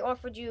think I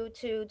offered you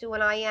to do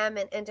an IM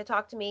and to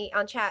talk to me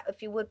on chat,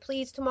 if you would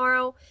please,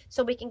 tomorrow,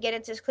 so we can get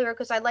into this clearer,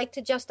 because I like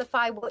to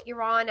justify what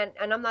you're on, and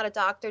I'm not a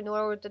doctor,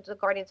 nor the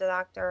Guardian's a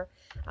doctor,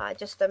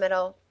 just the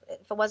middle.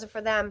 If it wasn't for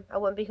them, I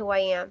wouldn't be who I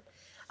am.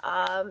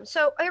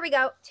 So here we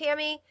go.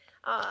 Tammy,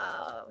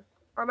 are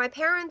my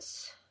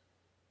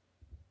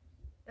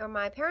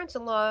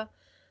parents-in-law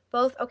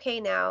both okay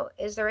now?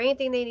 Is there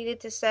anything they needed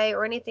to say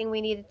or anything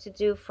we needed to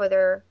do for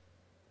their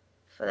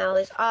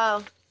finales?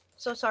 Oh,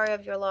 so sorry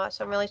of your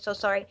loss. I'm really so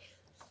sorry.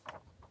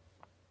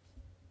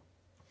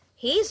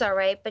 He's all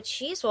right, but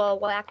she's all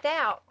whacked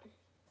out.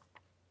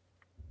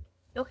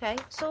 Okay,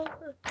 so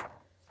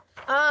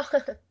all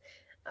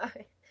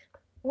right.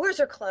 Where's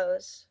her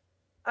clothes?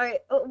 All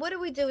right, what do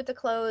we do with the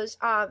clothes?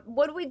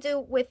 What do we do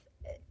with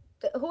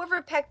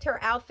whoever picked her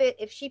outfit?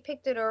 If she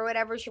picked it or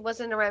whatever, she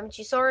wasn't around.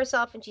 She saw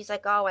herself and she's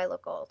like, oh, I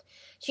look old.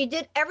 She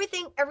did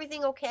everything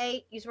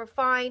okay. You were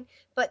fine.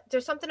 But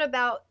there's something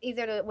about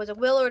either it was a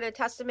will or a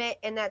testament,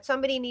 and that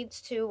somebody needs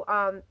to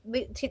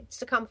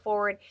come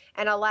forward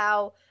and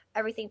allow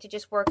everything to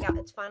just work out.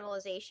 It's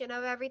finalization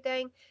of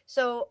everything.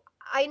 So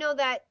I know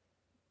that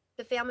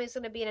the family is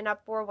going to be in an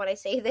uproar when I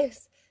say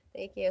this.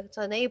 Thank you.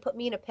 So now you put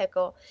me in a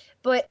pickle.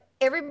 But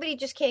everybody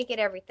just can't get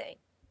everything.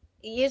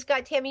 You just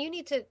got, Tammy, you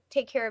need to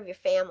take care of your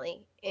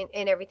family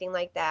and everything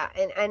like that.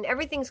 And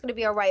everything's going to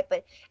be all right.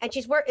 And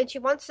she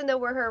wants to know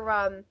where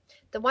her,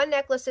 the one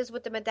necklace is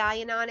with the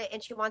medallion on it,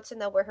 and she wants to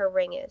know where her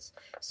ring is.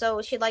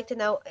 So she'd like to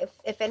know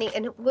if any,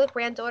 and with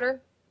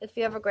granddaughter, if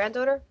you have a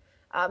granddaughter,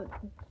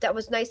 that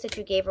was nice that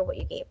you gave her what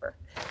you gave her.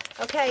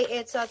 Okay,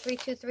 it's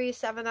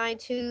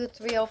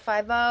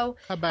 323-792-3050.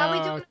 How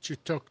about you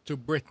talk to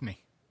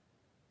Brittany?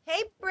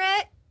 Hey,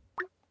 Britt.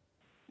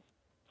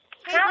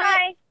 Hey,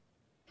 Hi. Britt.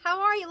 How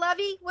are you,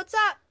 lovey? What's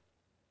up?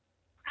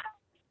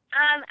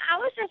 I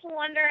was just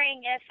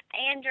wondering if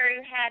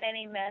Andrew had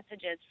any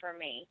messages for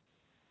me.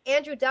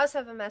 Andrew does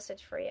have a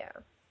message for you.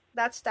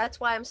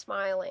 That's why I'm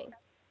smiling.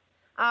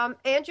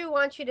 Andrew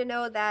wants you to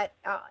know that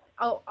out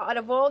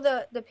of all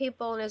the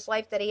people in his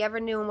life that he ever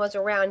knew and was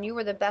around, you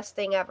were the best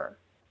thing ever.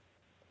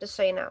 Just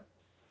so you know.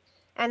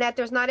 And that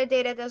there's not a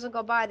day that doesn't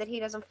go by that he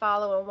doesn't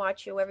follow and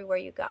watch you everywhere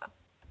you go.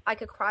 I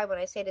could cry when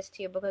I say this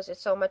to you because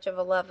it's so much of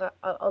a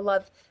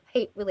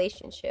love-hate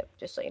relationship,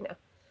 just so you know.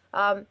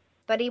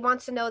 But he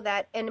wants to know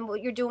that, and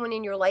what you're doing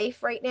in your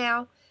life right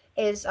now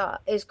is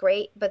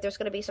great, but there's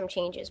going to be some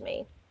changes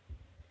made.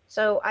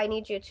 So I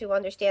need you to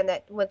understand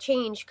that with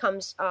change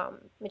comes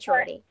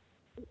maturity.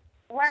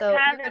 What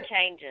kind of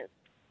changes?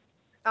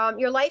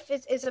 Your life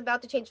is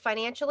about to change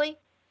financially,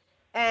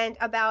 and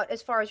about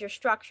as far as your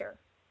structure,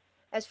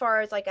 as far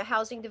as like a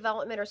housing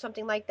development or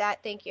something like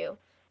that. Thank you.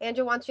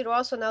 Andrew wants you to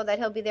also know that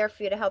he'll be there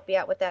for you to help you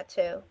out with that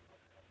too.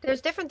 There's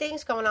different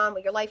things going on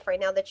with your life right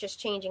now that's just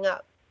changing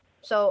up.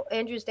 So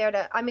Andrew's there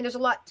there's a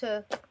lot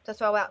to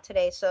throw out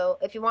today. So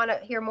if you want to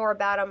hear more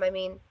about him,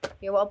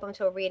 you're welcome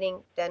to a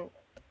reading, then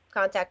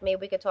contact me.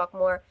 We could talk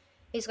more.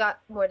 He's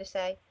got more to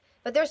say.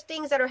 But there's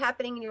things that are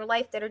happening in your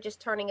life that are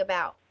just turning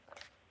about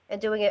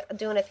and doing a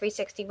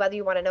 360, whether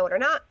you want to know it or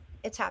not,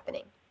 it's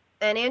happening.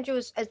 And Andrew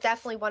is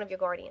definitely one of your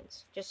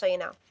guardians, just so you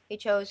know. He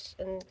chose,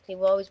 and he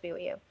will always be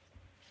with you.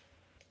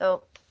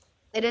 So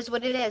it is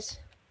what it is.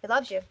 He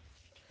loves you.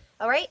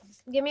 All right?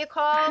 Give me a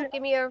call.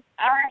 Give me a All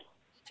right.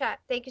 chat.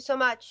 Thank you so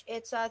much.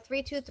 It's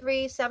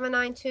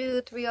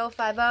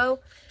 323-792-3050.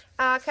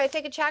 Can I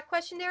take a chat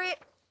question there,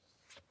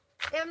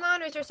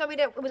 Amnon, or is there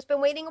somebody that has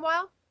been waiting a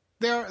while?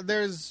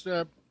 There's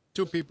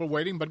two people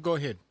waiting, but go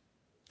ahead.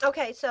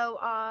 Okay, so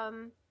I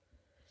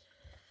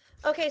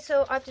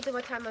have to do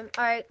my time. All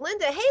right,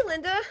 Linda. Hey,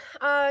 Linda.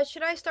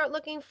 Should I start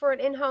looking for an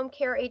in-home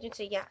care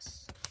agency?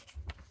 Yes.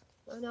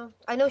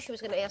 I know she was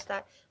going to ask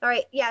that. All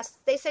right, yes.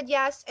 They said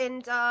yes,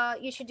 and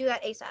you should do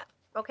that ASAP,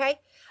 okay?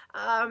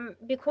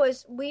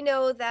 Because we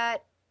know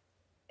that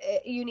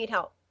you need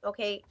help,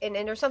 okay? And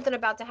there's something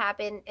about to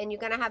happen, and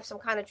you're going to have some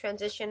kind of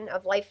transition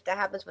of life that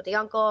happens with the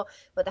uncle,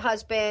 with the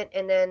husband,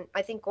 and then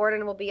I think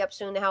Gordon will be up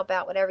soon to help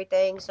out with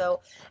everything. So,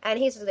 and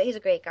he's a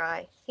great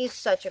guy. He's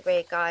such a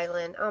great guy,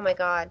 Lynn. Oh, my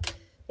God.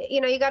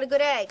 You got a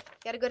good egg.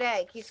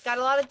 He's got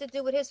a lot to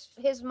do with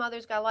his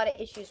mother's got a lot of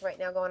issues right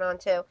now going on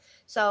too.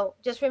 So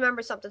just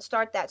remember something.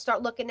 Start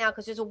looking now,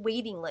 because there's a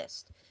waiting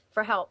list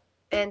for help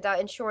and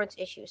insurance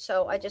issues.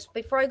 So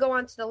before I go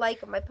on to the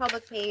of my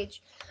public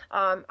page,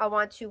 I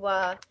want to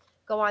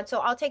go on. So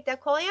I'll take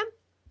that call, Am.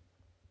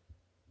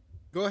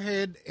 Go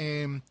ahead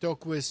and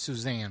talk with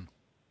Suzanne.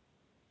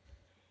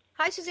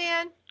 Hi,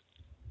 Suzanne.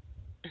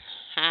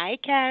 Hi,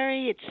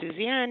 Carrie. It's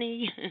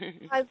Suziani.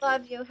 I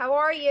love you. How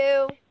are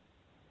you?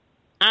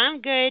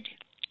 I'm good.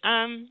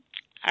 All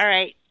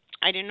right.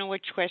 I didn't know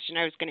which question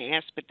I was going to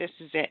ask, but this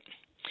is it.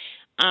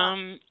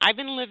 I've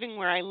been living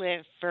where I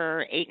live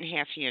for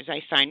 8.5 years.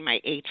 I signed my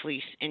 8th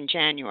lease in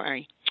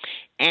January.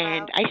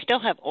 And I still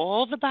have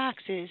all the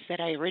boxes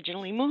that I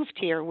originally moved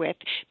here with,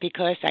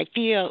 because I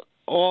feel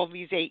all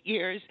these 8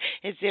 years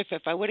as if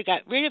I would have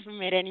got rid of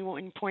them at any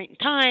one point in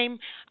time,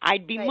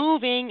 I'd be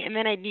moving, and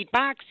then I'd need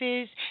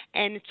boxes,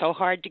 and it's so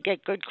hard to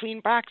get good,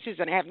 clean boxes,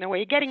 and I have no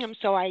way of getting them,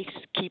 so I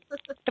keep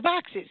the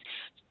boxes.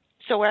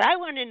 So what I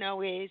want to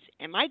know is,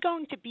 am I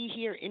going to be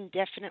here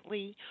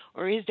indefinitely,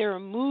 or is there a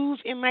move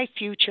in my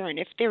future, and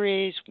if there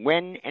is,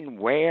 when and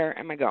where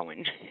am I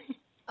going?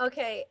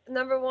 Okay,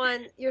 number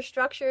one, you're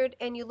structured,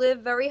 and you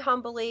live very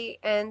humbly,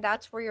 and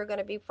that's where you're going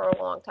to be for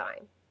a long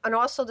time. And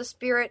also the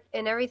spirit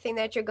and everything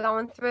that you're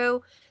going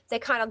through, they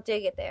kind of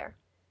dig it there.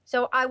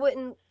 So I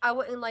wouldn't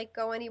like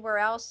go anywhere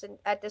else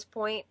at this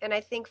point. And I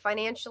think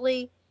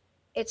financially,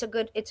 it's a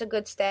good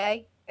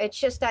stay. It's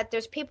just that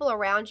there's people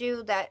around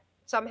you that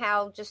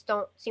somehow just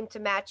don't seem to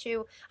match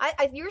you.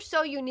 You're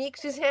so unique,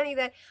 Susanne,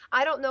 that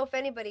I don't know if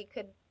anybody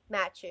could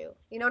match you.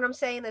 You know what I'm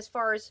saying? As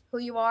far as who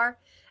you are.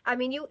 I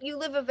mean, you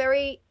live a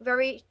very,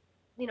 very,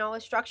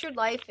 a structured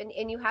life,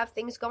 and you have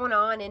things going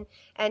on,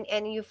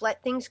 and you've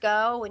let things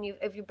go, and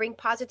if you bring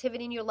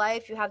positivity in your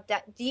life, you have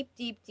that deep,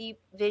 deep, deep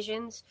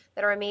visions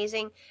that are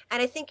amazing. And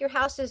I think your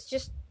house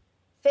just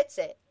fits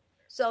it.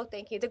 So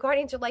thank you. The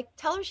guardians are like,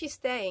 tell her she's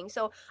staying.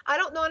 So I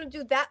don't want to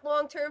do that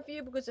long term for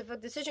you, because if a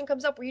decision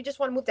comes up where you just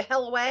want to move the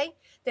hell away,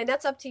 then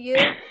that's up to you.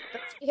 But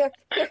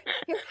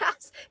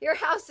your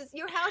house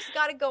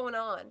got it going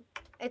on.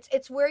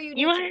 It's where you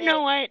need You to want be. to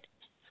know what?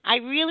 I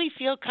really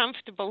feel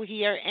comfortable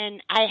here,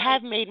 and I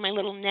have made my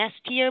little nest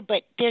here,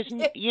 but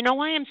you know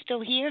why I'm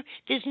still here?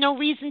 There's no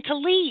reason to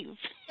leave.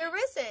 There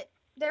isn't.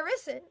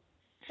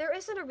 There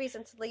isn't a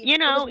reason to leave. You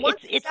know,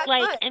 it's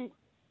like, good. and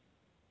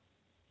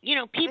you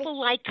know, people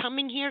like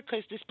coming here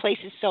because this place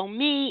is so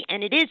me,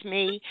 and it is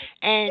me,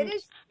 and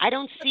I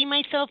don't see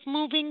myself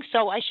moving,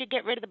 so I should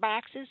get rid of the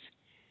boxes.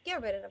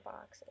 Get rid of the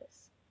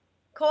boxes.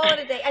 Call it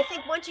a day. I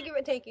think once you get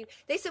rid, thank you.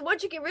 They said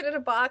once you get rid of the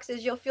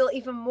boxes, you'll feel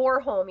even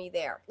more homey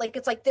there. Like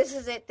it's like this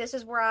is it. This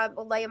is where I'm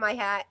laying my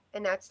hat,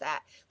 and that's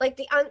that. Like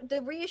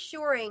the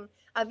reassuring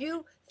of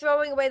you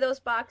throwing away those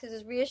boxes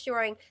is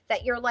reassuring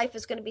that your life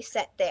is going to be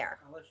set there.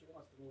 Unless she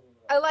wants to move.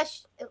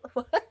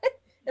 What?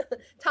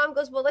 Tom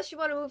goes, well, unless you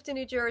want to move to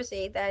New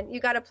Jersey, then you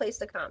got a place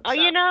to come. Oh, so.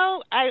 You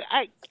know,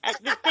 I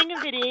the thing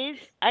of it is,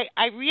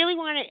 I really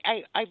want to.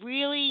 I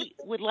really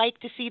would like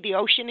to see the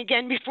ocean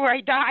again before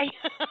I die.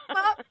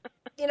 Well,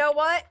 you know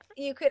what?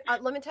 You could.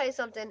 Let me tell you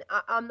something.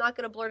 I'm not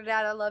going to blurt it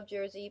out. I love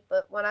Jersey,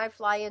 but when I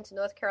fly into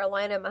North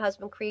Carolina, my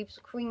husband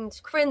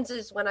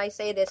cringes when I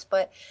say this,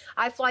 but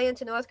I fly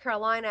into North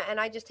Carolina and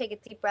I just take a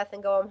deep breath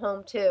and go, I'm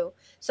home too.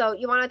 So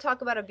you want to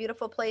talk about a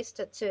beautiful place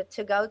to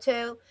go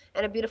to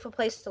and a beautiful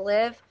place to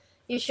live?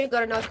 You should go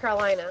to North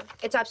Carolina.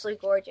 It's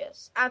absolutely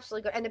gorgeous.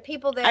 Absolutely good. And the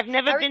people there. I've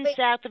never been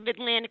south of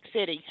Atlantic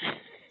City.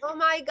 Oh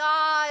my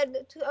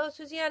God. Oh,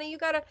 Susanna, you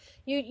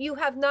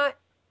have not.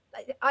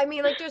 I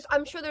mean, like,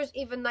 I'm sure there's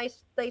even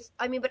nice place.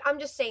 I mean, but I'm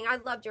just saying, I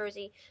love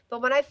Jersey. But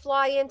when I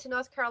fly into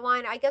North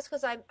Carolina, I guess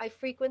because I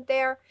frequent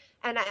there,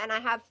 and I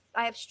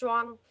have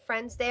strong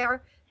friends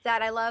there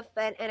that I love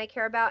and I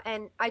care about,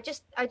 and I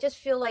just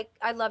feel like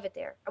I love it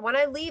there. When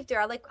I leave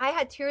there, I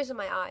had tears in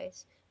my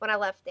eyes when I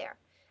left there.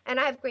 And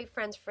I have great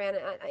friends, Fran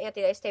and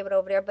Anthony. I stay with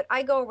over there, but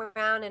I go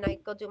around and I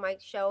go do my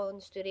show in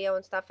the studio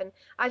and stuff. And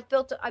I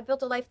built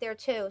a life there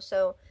too.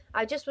 So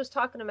I just was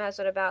talking to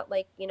Mazet about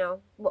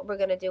what we're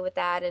gonna do with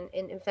that and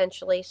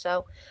eventually.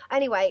 So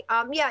anyway,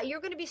 yeah,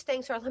 you're gonna be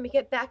staying. Sorry, let me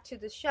get back to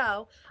the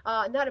show.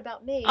 Not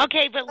about me.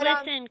 Okay, but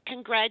listen,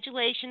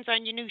 congratulations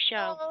on your new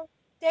show.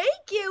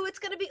 Thank you. It's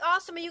gonna be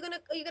awesome. Are you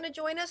gonna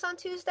join us on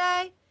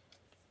Tuesday?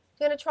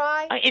 You gonna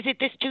try? Is it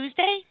this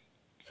Tuesday?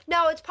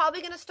 No, it's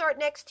probably going to start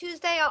next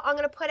Tuesday. I'm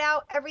going to put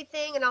out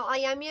everything, and I'll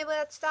IM you with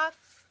that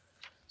stuff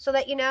so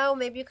that you know.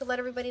 Maybe you could let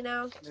everybody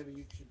know. Maybe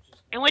you should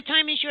just... And what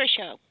time is your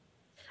show?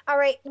 All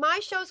right.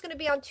 My show is going to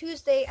be on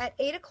Tuesday at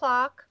 8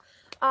 o'clock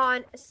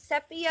on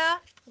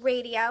Sepia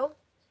Radio,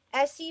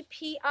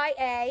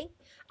 SEPIA.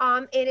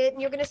 And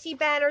you're going to see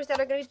banners that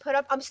are going to be put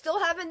up. I'm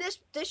still having this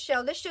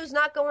show. This show's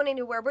not going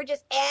anywhere. We're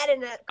just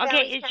adding it.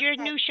 Okay, is your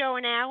new show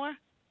an hour?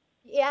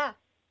 Yeah.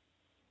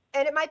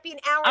 And it might be an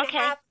hour and a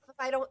half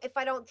if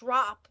I don't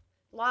drop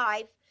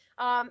live.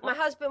 My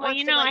husband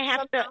wants to I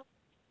have somehow...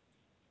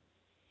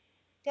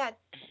 Dad.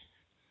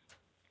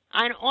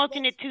 On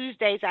alternate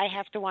Tuesdays, I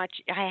have to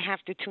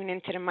tune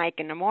into the Mike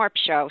and the Morp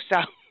show.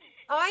 So.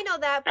 Oh, I know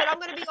that, but I'm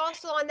going to be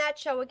also on that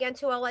show again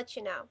too. I'll let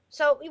you know.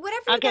 So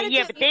whatever you Okay,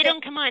 yeah, but they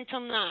don't come on till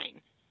 9.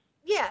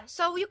 Yeah,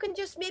 so you can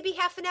just maybe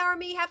half an hour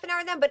me, half an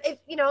hour them. But if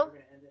you know,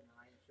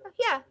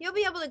 yeah, you'll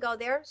be able to go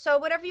there. So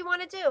whatever you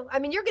want to do. I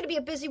mean, you're going to be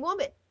a busy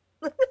woman.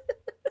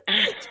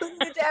 Tuning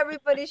into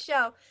everybody's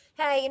show.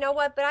 Hey, you know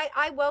what? But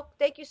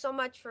thank you so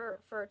much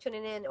for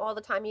tuning in all the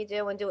time you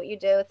do and do what you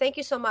do. Thank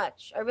you so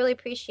much. I really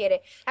appreciate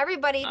it.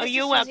 Everybody. Oh,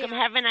 you're welcome.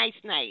 Have a nice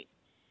night.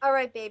 All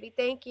right, baby.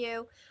 Thank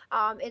you.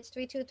 It's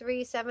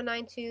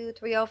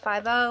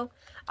 323-792-3050.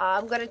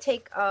 I'm going to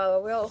take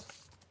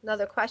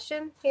another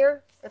question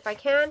here, if I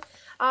can.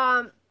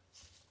 All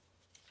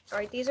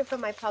right, these are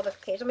from my public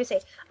page. Let me see.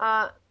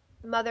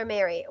 Mother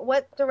Mary,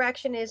 what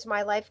direction is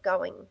my life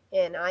going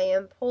in? I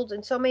am pulled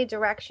in so many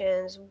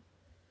directions.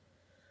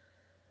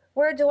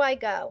 Where do I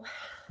go?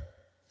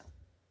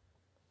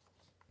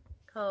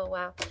 Oh,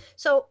 wow.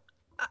 So,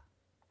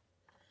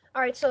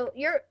 all right, so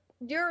your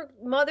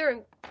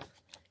mother,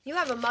 you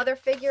have a mother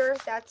figure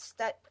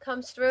that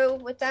comes through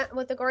with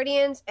the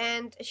guardians,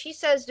 and she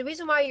says the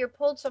reason why you're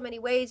pulled so many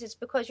ways is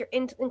because you're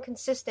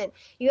inconsistent.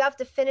 You have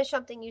to finish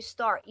something you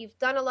start. You've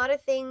done a lot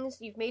of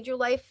things. You've made your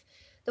life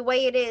the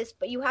way it is,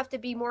 but you have to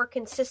be more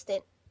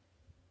consistent.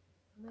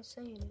 Am I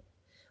saying it?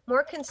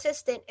 More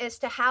consistent as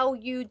to how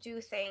you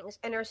do things,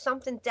 and there's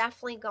something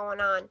definitely going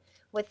on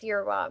with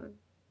your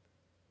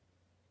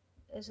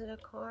is it a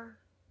car?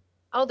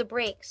 Oh, the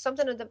brakes.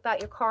 Something about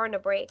your car and the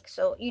brakes.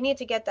 So you need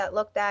to get that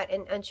looked at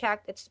and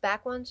checked. It's the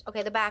back ones?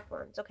 Okay, the back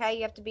ones. Okay,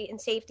 you have to be,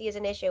 and safety is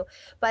an issue.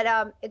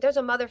 But there's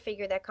a mother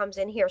figure that comes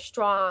in here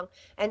strong,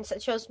 and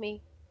it shows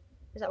me,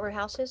 is that where your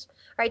house is?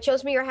 All right,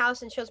 shows me your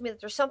house and shows me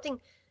that there's something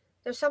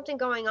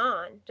going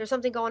on. There's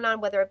something going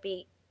on, whether it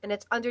be and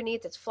it's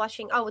underneath, it's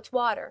flushing. Oh, it's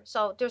water.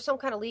 So there's some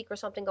kind of leak or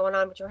something going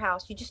on with your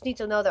house. You just need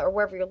to know that, or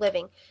wherever you're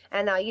living,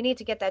 and you need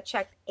to get that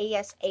checked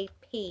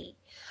ASAP.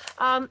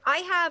 I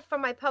have,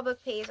 from my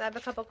public page, I have a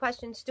couple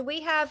questions. Do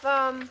we have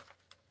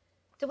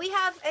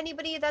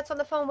anybody that's on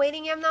the phone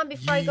waiting, Amnon,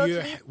 before I go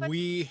to these?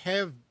 We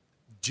have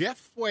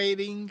Jeff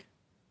waiting.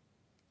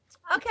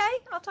 Okay,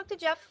 I'll talk to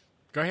Jeff.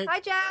 Go ahead.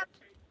 Hi, Jeff.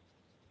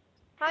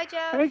 Hi,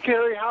 Jeff. Hey,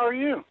 Carrie, how are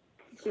you?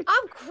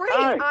 I'm great.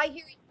 Hi.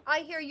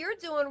 I hear you're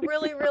doing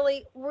really,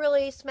 really,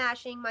 really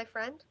smashing, my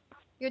friend.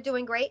 You're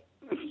doing great.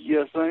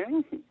 Yes, I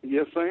am.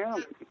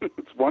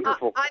 It's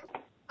wonderful.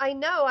 I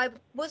know.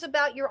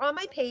 You're on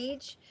my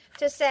page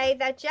to say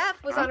that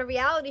Jeff was on a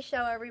reality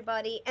show,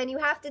 everybody, and you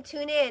have to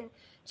tune in.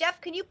 Jeff,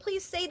 can you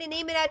please say the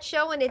name of that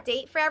show and a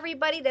date for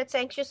everybody that's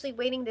anxiously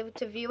waiting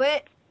to view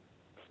it?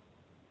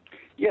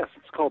 Yes,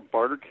 it's called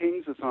Barter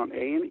Kings. It's on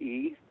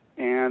A&E,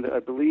 and I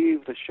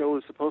believe the show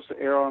is supposed to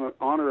air on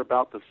or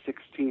about the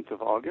 16th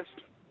of August.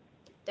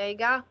 There you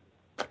go.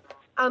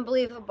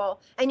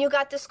 Unbelievable. And you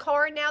got this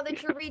car now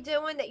that you're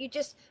redoing, that you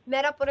just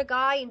met up with a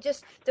guy, and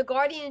just the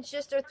Guardians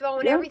just are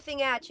throwing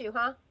everything at you,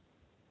 huh?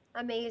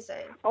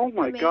 Amazing. Oh,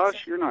 my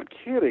gosh, you're not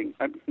kidding.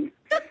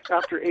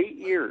 After 8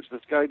 years,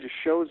 this guy just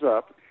shows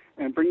up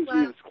and brings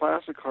me this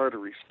classic car to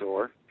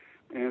restore,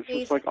 and it's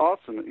just like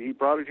awesome. He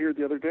brought it here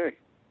the other day.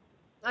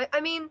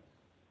 I mean,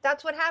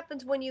 that's what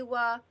happens when you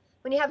have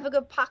a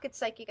good pocket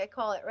psychic, I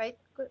call it, right?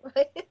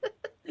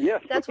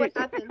 Yes. That's what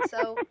happens.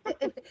 So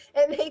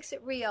it makes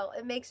it real.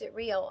 It makes it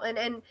real.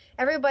 And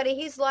everybody,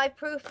 he's live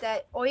proof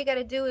that all you got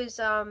to do is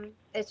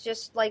it's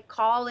just like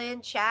call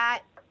in,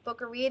 chat,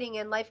 book a reading,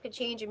 and life could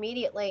change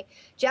immediately.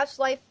 Jeff's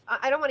life,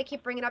 I don't want to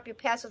keep bringing up your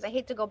past because I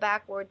hate to go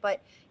backward, but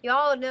you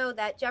all know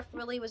that Jeff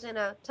really was in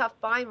a tough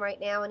bind right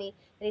now, and he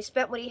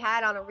spent what he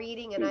had on a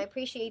reading, and I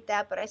appreciate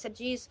that. But I said,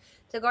 geez,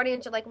 the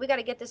Guardians are like, we got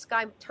to get this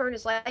guy, turn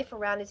his life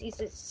around.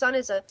 His son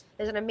is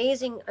an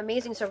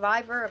amazing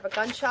survivor of a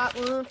gunshot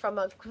wound from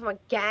a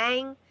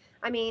gang.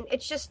 I mean,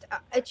 it's just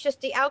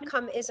the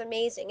outcome is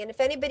amazing. And if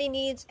anybody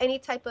needs any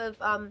type of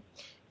a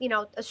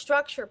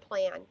structure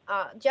plan,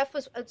 Jeff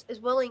is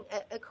willing,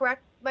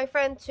 correct, my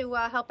friend, to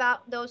help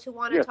out those who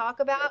want to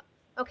talk about.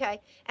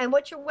 Okay. And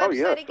what's your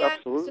website again?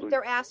 Absolutely.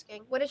 They're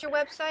asking. What is your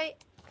website?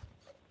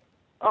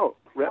 Oh,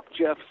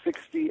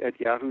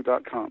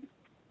 repjeff60@yahoo.com.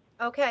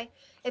 Okay.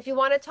 If you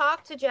want to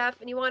talk to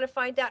Jeff and you want to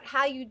find out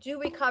how you do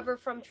recover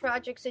from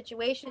tragic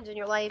situations in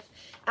your life,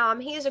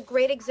 he is a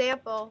great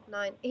example.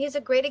 He's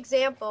a great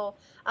example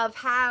of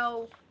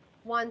how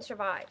one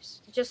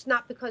survives. Just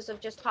not because of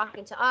just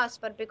talking to us,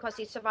 but because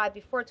he survived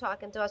before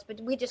talking to us. But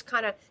we just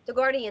kind of, the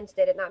Guardians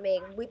did it, not me.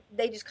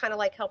 They just kind of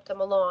like helped him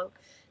along.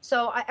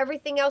 So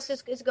everything else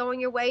is going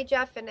your way,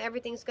 Jeff, and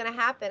everything's going to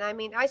happen. I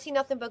mean, I see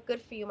nothing but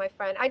good for you, my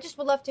friend. I just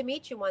would love to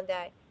meet you one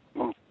day.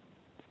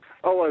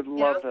 Oh, I'd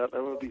love that.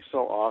 That would be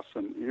so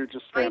awesome. You're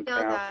just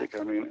fantastic.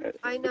 I mean, it's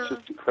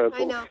just incredible.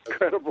 I know.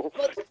 Incredible.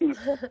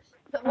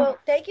 Well,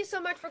 thank you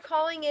so much for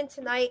calling in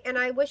tonight, and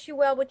I wish you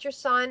well with your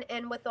son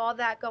and with all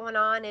that going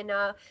on. And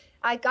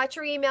I got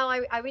your email.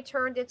 I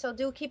returned it, so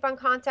do keep on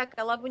contact.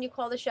 I love when you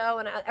call the show,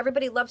 and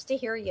everybody loves to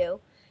hear you.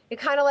 You're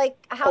kind of like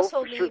a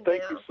household name now.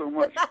 Thank you so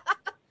much.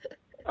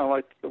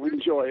 We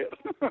enjoy it.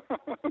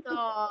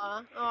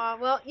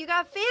 Well, you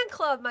got a fan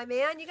club, my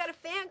man. You got a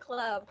fan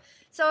club.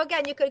 So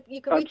again, you could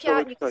reach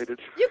out. I'm so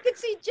excited. You could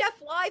see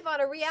Jeff live on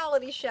a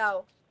reality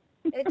show.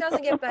 It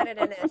doesn't get better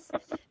than this.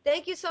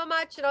 Thank you so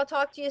much, and I'll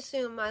talk to you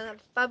soon, my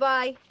love.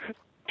 Bye-bye.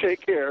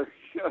 Take care.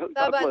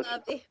 Bye-bye,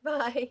 lovey.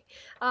 Bye.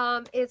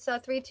 It's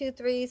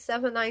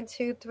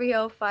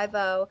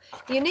 323-792-3050.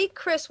 Unique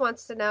Chris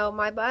wants to know,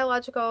 my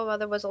biological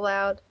mother was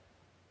allowed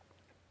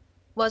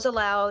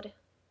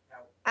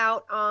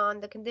out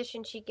on the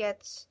condition she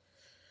gets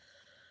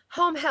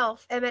home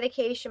health and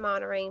medication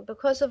monitoring.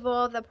 Because of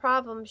all the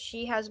problems,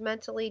 she has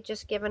mentally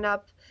just given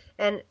up.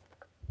 And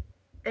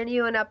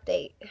you an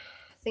update.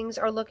 Things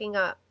are looking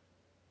up.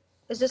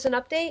 Is this an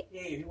update?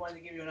 Yeah, he wanted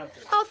to give you an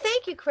update. Oh,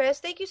 thank you, Chris.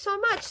 Thank you so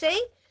much.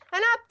 See?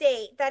 An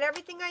update that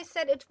everything I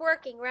said, it's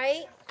working,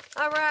 right?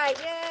 All right.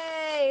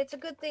 Yay. It's a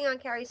good thing on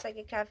Carrie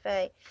Psychic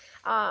Cafe.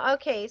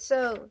 Okay,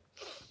 so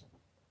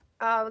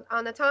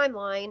on the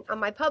timeline, on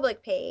my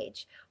public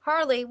page,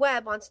 Harley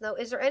Webb wants to know,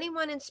 is there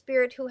anyone in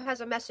spirit who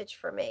has a message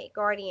for me?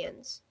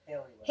 Guardians.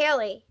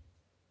 Haley.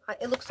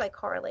 It looks like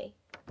Harley.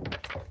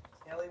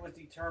 Haley was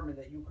determined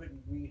that you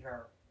couldn't read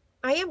her.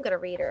 I am going to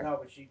read her. No,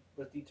 but she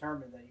was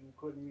determined that you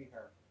couldn't read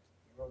her.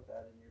 You wrote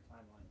that in your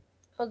timeline.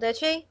 Oh, did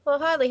she? Well,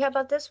 Harley, how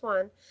about this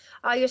one?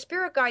 Your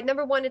spirit guide,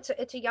 number one, it's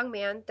a young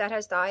man that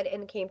has died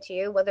and came to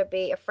you, whether it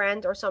be a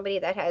friend or somebody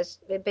that has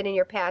been in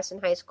your past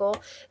in high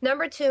school.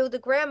 Number two, the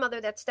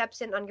grandmother that steps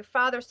in on your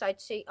father's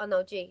side,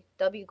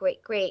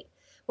 great,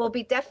 will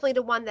be definitely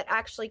the one that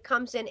actually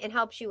comes in and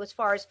helps you as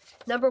far as,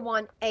 number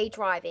one,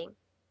 driving.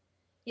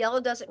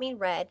 Yellow doesn't mean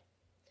red.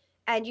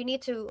 And you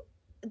need to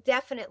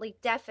definitely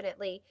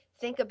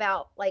think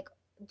about, like,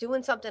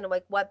 doing something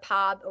like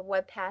WebPob or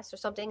WebPass or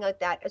something like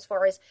that, as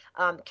far as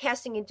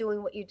casting and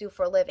doing what you do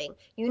for a living.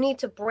 You need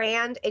to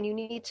brand and you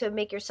need to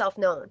make yourself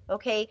known,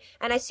 okay?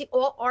 And I see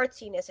all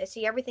artsiness. I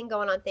see everything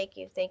going on. Thank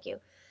you.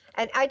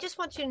 And I just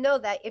want you to know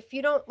that if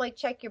you don't like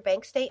check your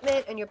bank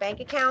statement and your bank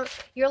account,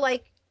 you're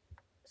like,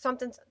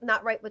 something's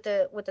not right with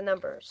the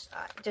numbers.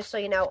 Just so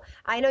you know,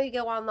 I know you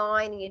go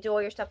online and you do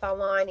all your stuff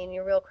online and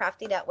you're real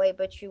crafty that way,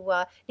 but you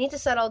need to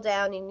settle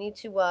down. You need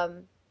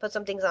to put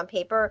some things on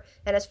paper.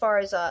 And as far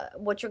as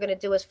what you're going to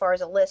do, as far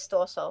as a list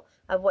also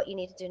of what you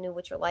need to do new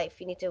with your life,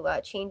 you need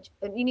to change.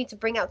 You need to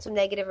bring out some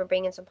negative and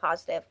bring in some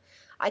positive.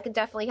 I can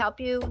definitely help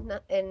you,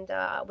 and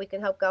we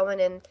can help going.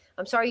 And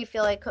I'm sorry you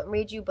feel I couldn't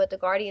read you, but the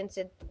Guardians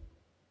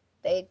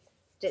they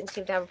didn't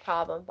seem to have a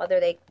problem, whether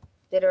they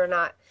did or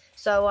not.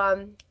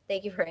 So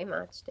thank you very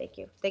much. Thank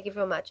you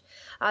very much.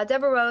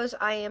 Deborah Rose,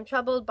 I am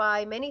troubled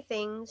by many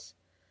things.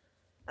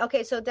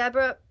 Okay, so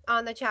Deborah,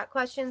 on the chat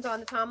questions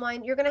on the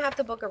timeline, you're going to have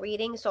to book a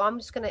reading, so I'm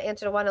just going to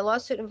answer the one. A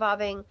lawsuit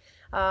involving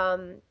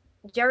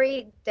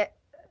Jerry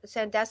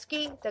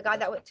Sandusky, the guy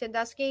that went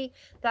Sandusky,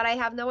 that I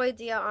have no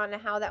idea on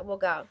how that will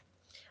go.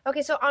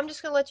 Okay, so I'm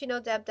just going to let you know,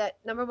 Deb, that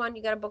number one,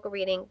 you got to book a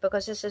reading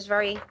because this is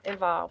very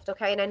involved,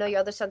 okay? And I know your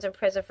other son's in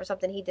prison for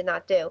something he did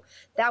not do.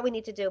 That we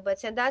need to do. But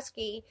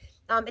Sandusky,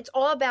 it's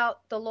all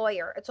about the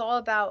lawyer. It's all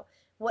about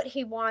what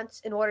he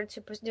wants in order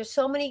to – there's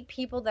so many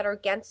people that are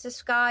against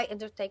this guy,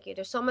 and thank you.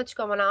 There's so much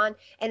going on,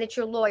 and it's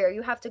your lawyer.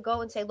 You have to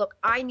go and say, look,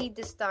 I need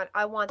this done.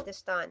 I want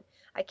this done.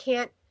 I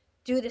can't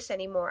do this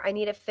anymore. I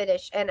need it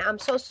finished. And I'm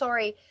so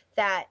sorry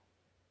that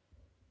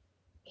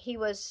he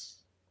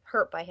was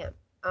hurt by him.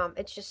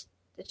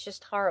 It's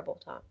just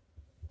horrible, Tom.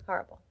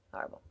 Horrible.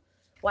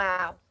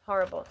 Wow,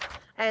 horrible.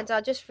 And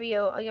just for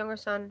you, a younger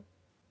son,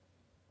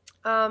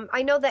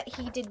 I know that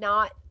he did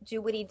not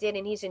do what he did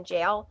and he's in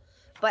jail,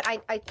 but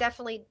I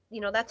definitely,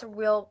 that's a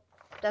real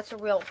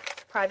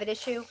private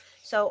issue.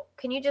 So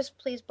can you just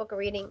please book a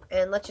reading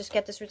and let's just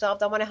get this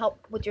resolved? I want to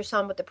help with your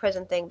son with the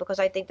prison thing because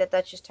I think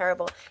that's just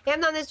terrible.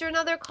 Amnon, is there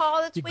another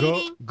call that's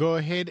waiting? Go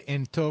ahead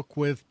and talk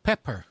with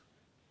Pepper.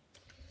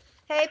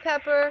 Hey,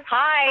 Pepper.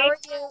 Hi. How are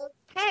you?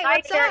 Hey, Hi,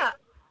 what's up?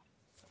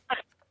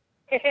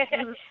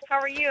 How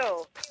are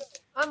you?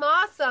 I'm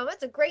awesome.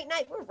 It's a great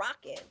night. We're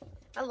rocking.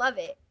 I love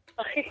it.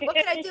 What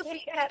can I do for you,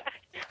 Pep?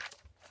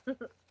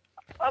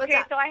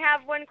 Okay, so I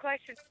have one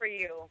question for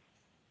you.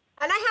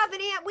 And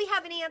we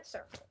have an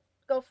answer.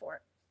 Go for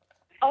it.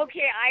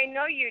 Okay, I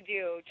know you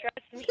do.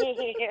 Trust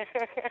me.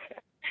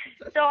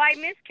 So I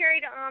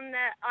miscarried on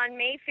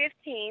May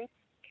 15th,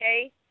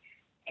 okay?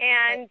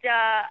 And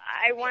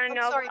I want to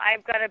know if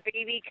I've got a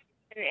baby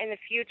in the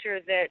future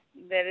that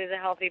is a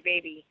healthy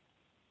baby.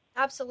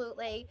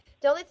 Absolutely.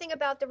 The only thing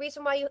about the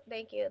reason why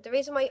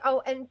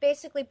and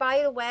basically,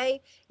 by the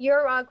way,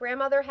 your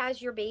grandmother has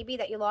your baby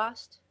that you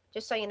lost,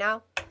 just so you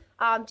know.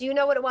 Do you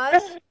know what it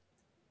was?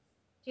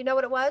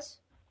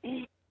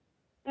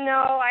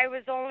 No, I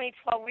was only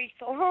 12 weeks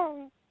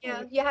old.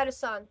 Yeah, you had a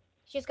son.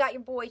 She's got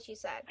your boy, she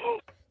said.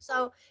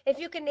 So if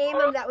you can name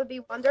him, that would be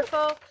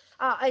wonderful.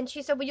 And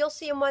she said, well, you'll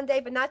see him one day,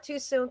 but not too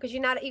soon because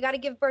you got to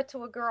give birth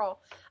to a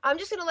girl. I'm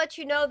just going to let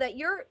you know that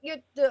you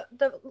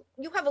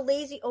have a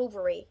lazy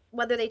ovary,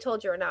 whether they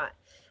told you or not.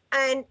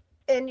 And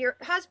your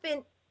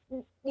husband,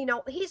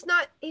 he's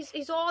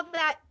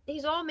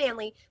all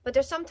manly, but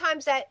there's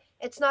sometimes that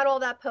it's not all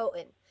that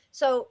potent.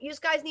 So you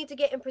guys need to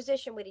get in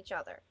position with each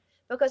other.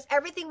 Because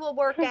everything will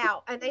work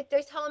out, and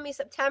they're telling me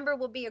September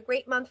will be a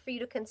great month for you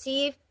to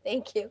conceive.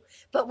 Thank you,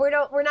 but we're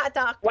not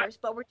doctors,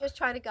 but we're just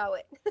trying to go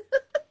it.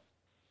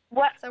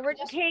 What? So we're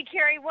just. Hey,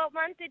 Carrie, what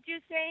month did you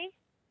say?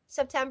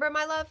 September,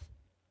 my love.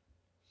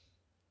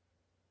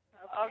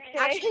 Okay.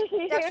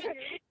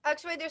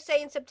 Actually, they're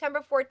saying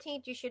September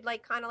 14th. You should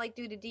kind of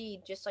do the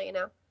deed, just so you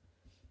know.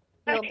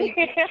 They'll be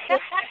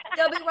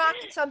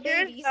rocking some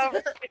babies.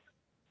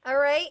 All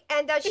right,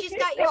 and she's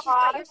got your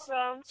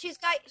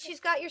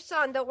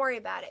son. Don't worry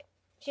about it.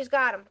 She's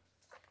got him,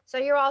 so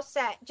you're all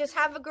set. Just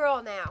have a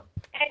girl now.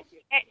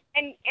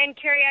 And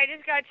Carrie, I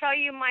just gotta tell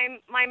you, my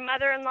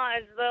mother-in-law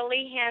is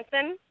Lily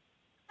Hansen.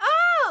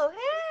 Oh,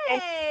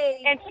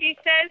 hey! And she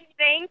says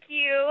thank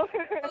you.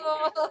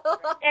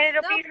 Oh, and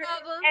it'll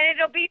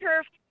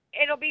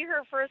be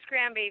her first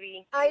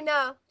grandbaby. I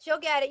know. She'll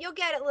get it. You'll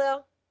get it,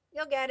 Lil.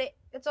 You'll get it.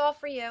 It's all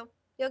for you.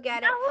 You'll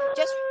get it.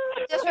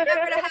 Just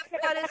remember to have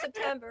fun in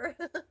September.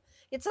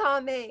 It's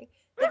on me.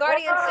 The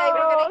Guardians say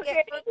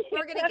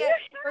we're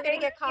gonna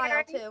get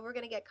Kyle too. We're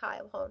gonna get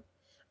Kyle home.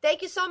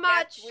 Thank you so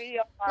much.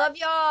 Yes, love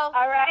y'all.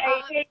 All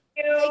right. Thank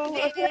you.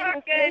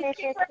 Thank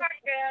you.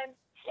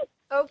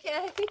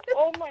 Okay.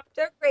 Oh my.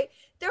 They're great.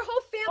 Their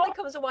whole family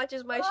comes and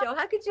watches my show.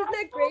 How could you? Isn't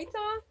that great,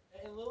 Tom?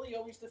 And Lily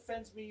always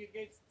defends me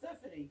against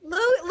Stephanie.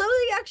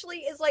 Lily actually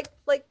is like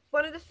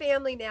one of the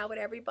family now with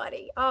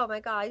everybody. Oh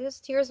my God,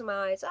 just tears in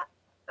my eyes.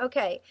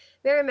 Okay,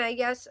 Mary May,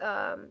 yes.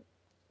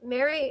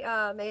 Mary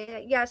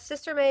May, yes.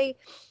 Sister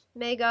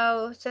May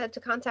go said to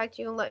contact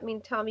you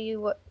and tell me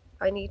what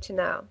I need to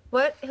know.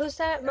 What? Who's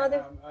that?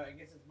 Mother? I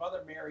guess it's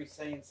Mother Mary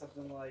saying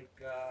something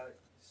like,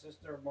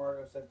 Sister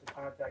Margo said to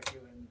contact you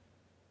and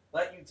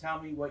let you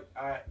tell me what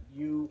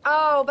you.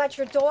 Oh, about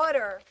your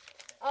daughter.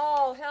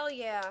 Oh, hell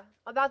yeah.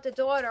 About the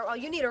daughter. Oh,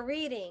 you need a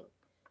reading.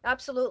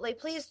 Absolutely.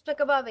 Please stick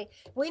above me.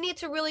 We need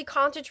to really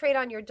concentrate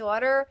on your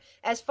daughter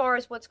as far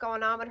as what's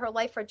going on with her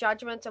life, her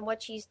judgments, and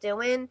what she's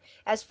doing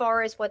as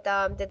far as what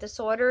the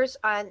disorders.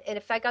 And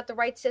if I got the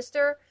right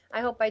sister, I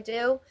hope I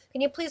do.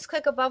 Can you please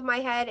click above my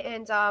head?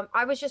 And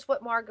I was just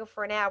with Margot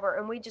for an hour,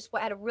 and we just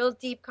had a real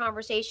deep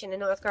conversation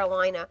in North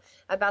Carolina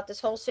about this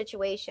whole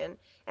situation.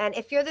 And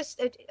if you're this,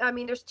 I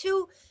mean, there's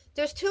two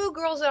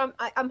girls.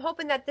 I'm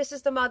hoping that this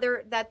is the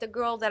mother, that the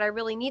girl that I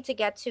really need to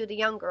get to, the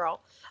young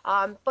girl.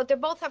 But they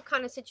both have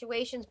kind of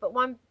situations, but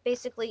one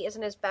basically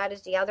isn't as bad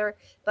as the other.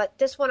 But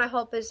this one I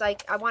hope is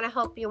like, I want to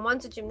help you.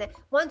 One's a gymnast,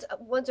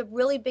 one's a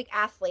really big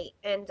athlete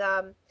and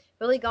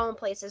really going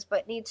places,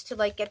 but needs to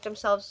like get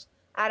themselves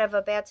out of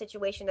a bad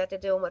situation that they're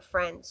doing with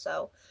friends.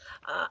 So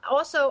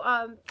also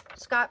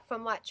Scott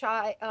from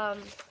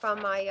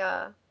from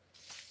my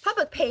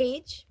public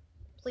page,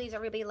 please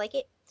everybody like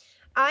it.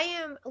 I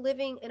am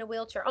living in a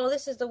wheelchair. Oh,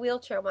 this is the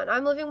wheelchair one.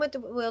 I'm living with the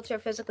wheelchair,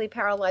 physically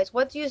paralyzed.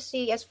 What do you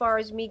see as far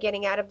as me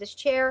getting out of this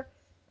chair?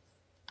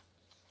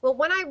 Well,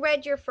 when I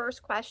read your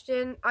first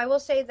question, I will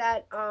say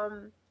that,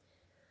 and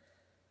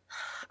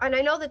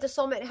I know that the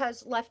soulmate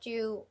has left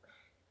you.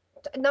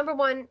 Number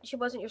one, she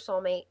wasn't your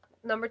soulmate.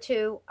 Number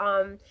two,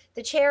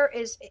 the chair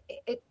is,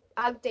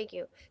 thank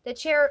you. The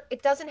chair,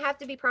 it doesn't have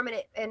to be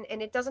permanent, and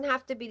it doesn't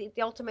have to be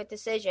the ultimate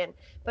decision,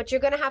 but you're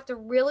going to have to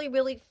really,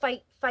 really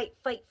fight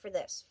for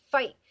this.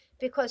 Fight,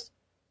 because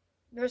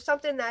there's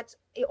something that's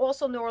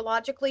also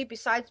neurologically,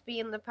 besides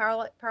being the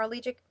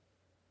paralytic,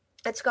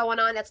 that's going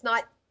on, that's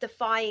not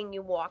defying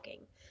you walking.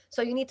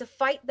 So you need to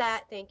fight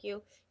that, thank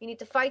you. You need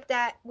to fight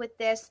that with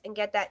this and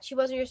get that. She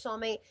wasn't your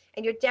soulmate,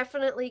 and you're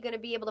definitely going to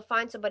be able to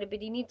find somebody,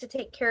 but you need to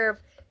take care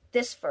of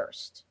this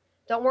first.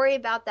 Don't worry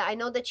about that. I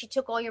know that she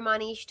took all your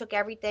money. She took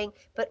everything.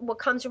 But what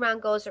comes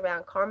around goes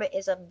around. Karma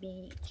is a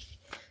bitch.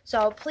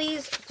 So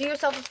please do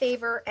yourself a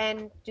favor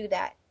and do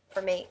that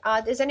for me.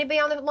 Is anybody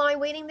on the line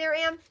waiting there,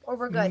 Ann? Or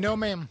we're good? No,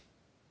 ma'am.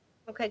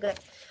 Okay, good.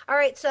 All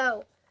right,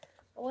 so...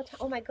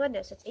 Oh, my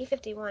goodness. It's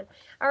 8:51.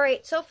 All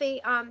right,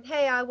 Sophie.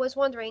 Hey, I was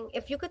wondering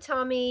if you could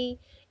tell me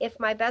if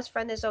my best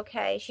friend is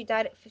okay. She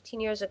died 15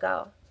 years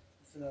ago.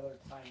 It's another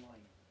timeline.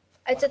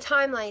 It's a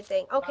timeline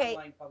thing. Okay.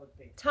 Timeline public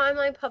page.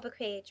 Timeline public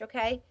page,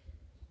 okay?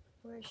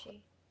 Where is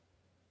she?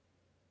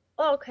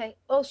 Oh, okay.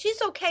 Oh,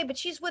 she's okay, but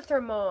she's with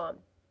her mom.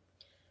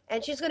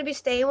 And she's going to be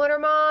staying with her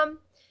mom.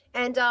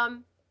 And,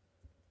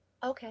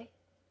 okay.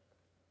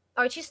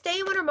 All right, she's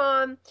staying with her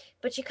mom,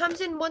 but she comes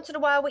in once in a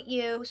while with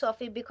you,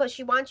 Sophie, because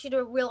she wants you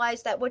to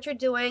realize that what you're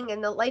doing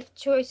and the life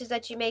choices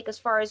that you make as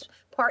far as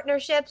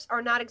partnerships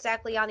are not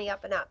exactly on the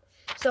up and up.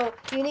 So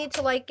you need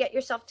to, like, get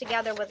yourself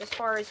together with as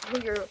far as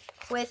who you're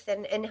with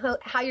and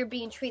how you're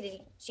being treated.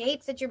 She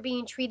hates that you're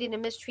being treated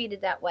and mistreated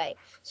that way.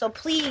 So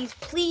please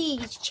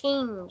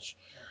change.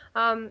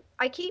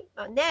 I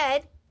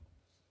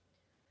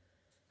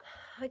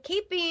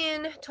keep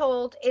being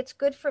told it's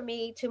good for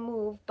me to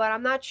move, but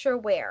I'm not sure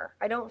where.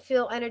 I don't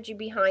feel energy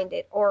behind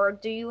it. Or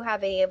do you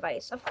have any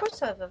advice? Of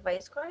course I have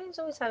advice. Guardians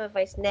always have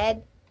advice.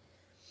 Ned.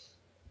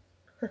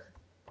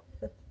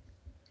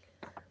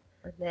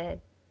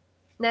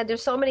 Ned,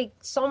 there's so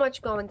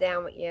much going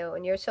down with you,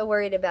 and you're so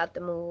worried about the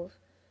move.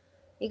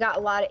 You got a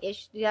lot of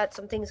issues. You got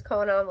some things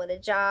going on with a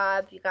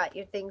job. You got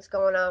your things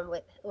going on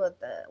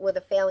with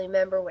a family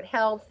member, with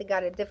health. You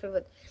got a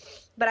different.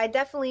 But I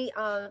definitely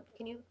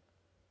can you.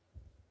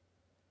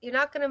 You're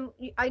not gonna.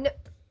 I know.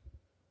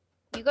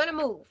 You're gonna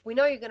move. We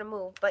know you're gonna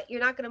move, but you're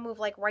not gonna move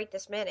like right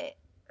this minute.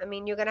 I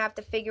mean, you're gonna have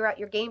to figure out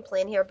your game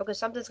plan here because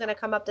something's gonna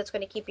come up that's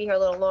gonna keep you here a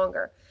little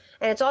longer,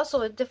 and it's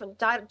also a different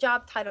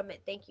job titlement.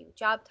 Thank you,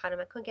 job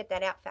titlement. Couldn't get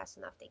that out fast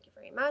enough. Thank you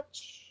very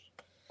much.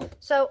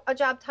 So a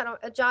job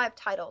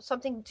title,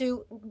 something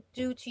due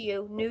to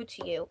you, new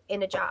to you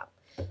in a job,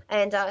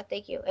 and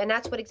thank you. And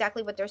that's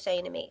exactly what they're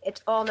saying to me.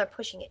 It's all not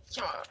pushing it.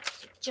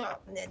 Job,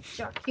 and then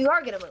job. You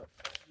are gonna move.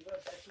 You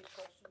have Betsy's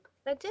question?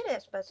 I did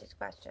ask Betsy's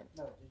question.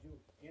 No, did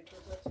you answer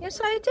Betsy's Yes,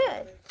 question?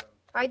 I did.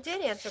 I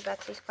did answer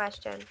Betsy's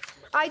question.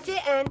 I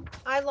didn't.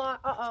 I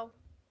lost. Uh-oh.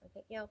 I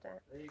get yelled at.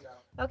 There you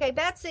go. Okay,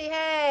 Betsy,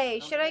 hey.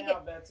 Should I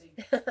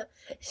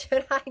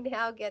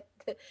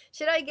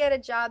get a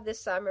job this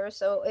summer?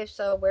 So if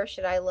so, where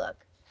should I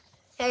look?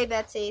 Hey,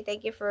 Betsy,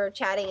 thank you for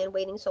chatting and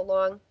waiting so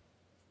long.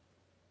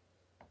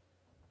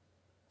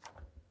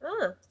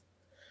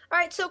 All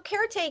right, so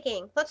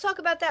caretaking. Let's talk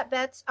about that,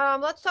 Bets.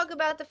 Let's talk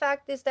about the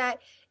fact is that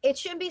it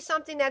shouldn't be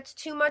something that's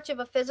too much of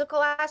a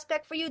physical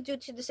aspect for you due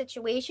to the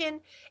situation.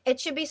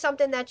 It should be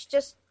something that's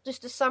just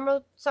a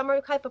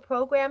summer type of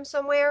program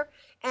somewhere.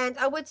 And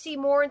I would see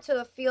more into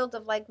the field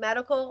of like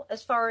medical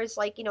as far as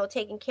like,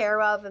 taking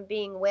care of and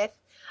being with.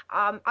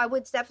 I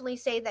would definitely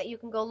say that you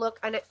can go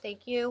look on it.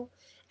 Thank you.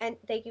 And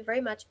thank you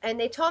very much. And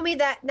they told me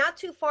that not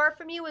too far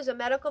from you is a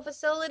medical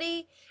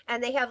facility,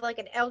 and they have like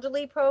an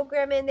elderly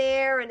program in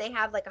there, and they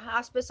have like a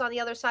hospice on the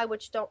other side,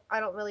 which I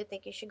don't really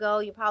think you should go.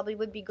 You probably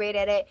would be great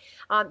at it.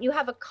 You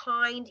have a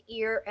kind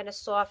ear and a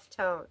soft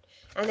tone,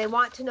 and they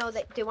want you to know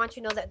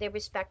that they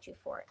respect you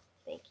for it.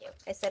 Thank you.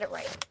 I said it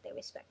right. They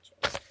respect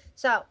you.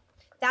 So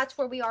that's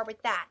where we are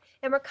with that.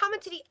 And we're coming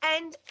to the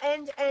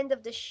end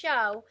of the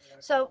show.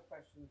 So,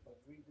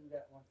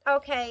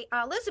 okay,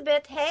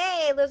 Elizabeth.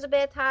 Hey,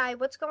 Elizabeth. Hi.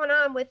 What's going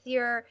on with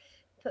the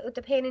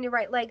pain in your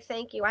right leg?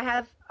 Thank you. I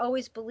have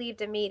always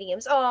believed in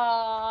mediums.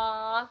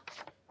 Aww.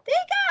 There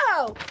you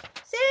go.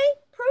 See?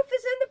 Proof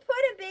is in the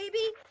pudding,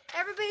 baby.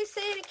 Everybody's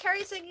saying it.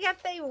 Carrie Psychic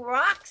Cafe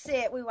rocks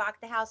it. We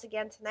rocked the house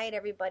again tonight,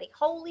 everybody.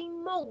 Holy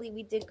moly,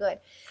 we did good.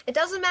 It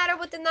doesn't matter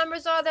what the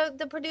numbers are.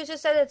 The producer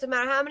said it doesn't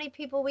matter how many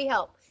people we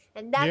help.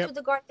 And that's what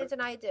the Guardians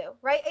and I do.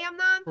 Right,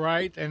 Amnon?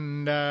 Right,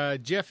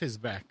 and Jeff is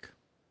back.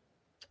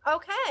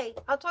 Okay.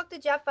 I'll talk to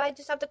Jeff. I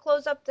just have to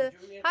close up the...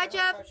 Hi,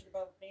 Jeff.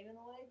 About pain in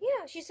the leg?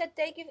 Yeah, she said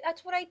thank you.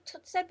 That's what I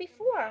said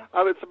before.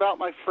 It's about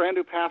my friend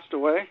who passed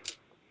away.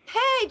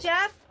 Hey,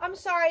 Jeff. I'm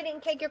sorry I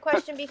didn't take your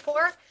question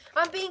before.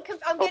 I'm getting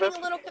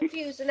a little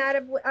confused and out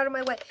of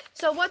my way.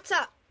 So what's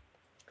up?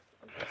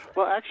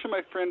 Well, actually,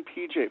 my friend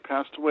PJ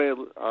passed away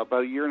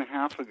about a year and a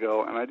half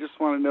ago, and I just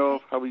want to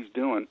know how he's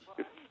doing.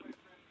 If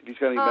he's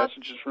got any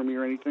messages for me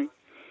or anything.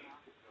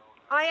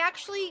 I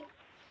actually...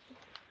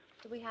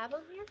 Do we have him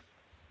here?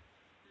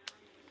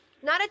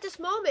 Not at this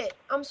moment.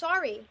 I'm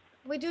sorry.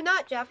 We do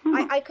not, Jeff.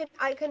 I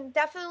can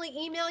definitely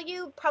email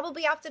you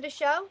probably after the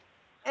show.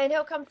 And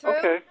he'll come through.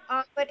 Okay.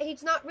 But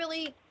he's not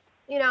really,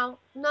 no,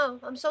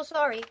 I'm so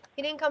sorry.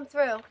 He didn't come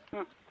through.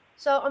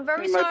 So I'm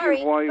very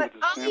sorry. But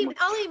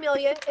I'll email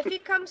you. If he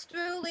comes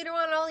through later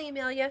on, I'll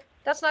email you.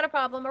 That's not a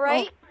problem, all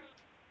right?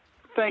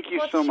 Thank you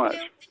so much.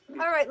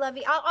 All right,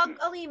 Lovey.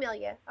 I'll email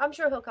you. I'm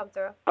sure he'll come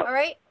through. All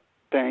right?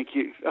 Thank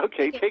you.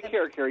 Okay, take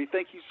care, Carrie.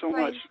 Thank you so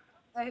much.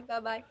 All right,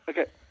 bye-bye.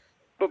 Okay,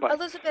 bye-bye.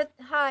 Elizabeth,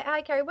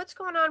 hi, Carrie. What's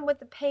going on with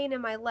the pain in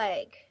my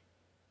leg?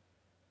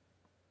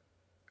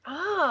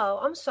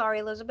 Oh, I'm sorry,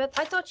 Elizabeth.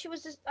 I thought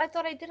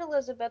I did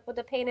Elizabeth with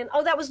the pain in.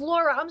 Oh, that was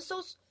Laura.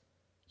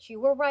 You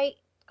were right.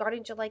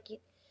 Guardians are like you.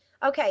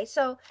 Okay,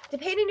 so the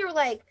pain in your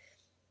leg.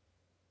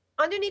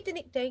 Underneath the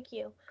knee, thank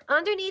you.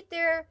 Underneath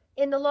there,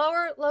 in the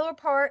lower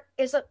part,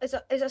 is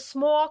a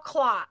small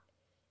clot.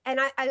 And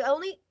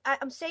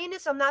I'm saying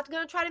this, I'm not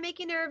going to try to make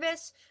you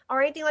nervous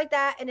or anything like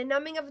that. And the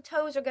numbing of the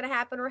toes are going to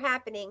happen or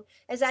happening,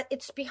 is that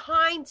it's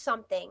behind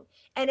something.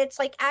 And it's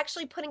like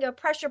actually putting a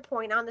pressure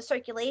point on the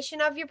circulation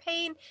of your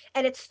pain,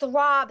 and it's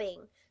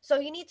throbbing. So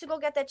you need to go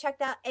get that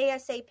checked out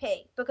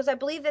ASAP, because I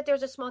believe that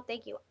there's a small,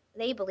 thank you.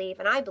 They believe,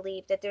 and I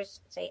believe that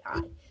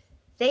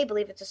they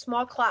believe it's a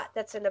small clot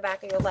that's in the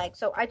back of your leg.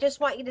 So I just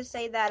want you to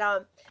say that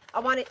I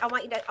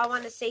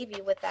want to save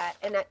you with that,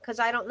 and that, because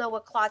I don't know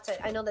what clots.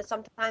 I know that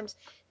sometimes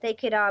they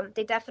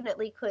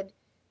definitely could,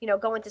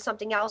 go into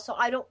something else. So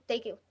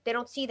they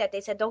don't see that.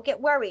 They said don't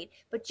get worried,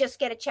 but just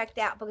get it checked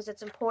out because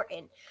it's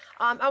important.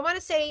 I want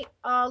to say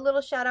a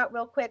little shout out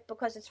real quick,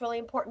 because it's really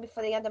important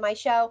before the end of my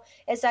show,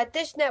 is that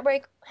this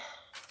network,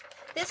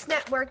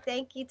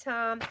 thank you,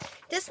 Tom.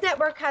 This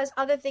network has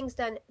other things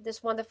than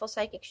this wonderful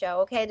psychic show,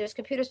 okay? There's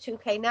Computers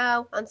 2K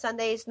now on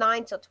Sundays,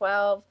 9 till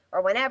 12,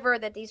 or whenever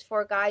that these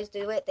four guys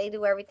do it. They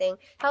do everything.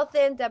 Health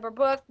In, Deborah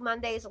Brooke,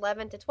 Mondays,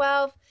 11 to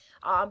 12.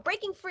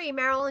 Breaking Free,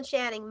 Marilyn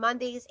Shanning,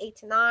 Mondays, 8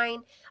 to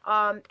 9.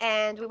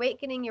 And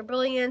Awakening Your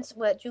Brilliance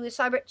with Julia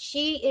Seibert.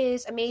 She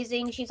is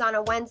amazing. She's on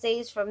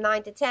Wednesdays from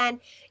 9 to 10.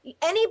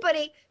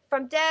 Anybody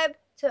from Deb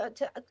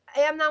to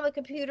Amnon with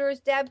Computers,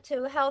 Deb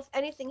to health,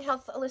 anything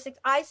health holistics.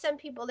 I send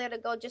people there to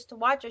go just to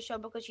watch her show,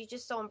 because she's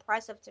just so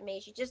impressive to me.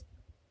 She's just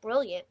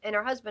brilliant, and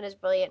her husband is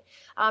brilliant.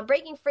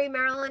 Breaking Free,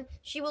 Marilyn,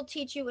 she will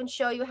teach you and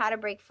show you how to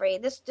break free.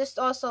 This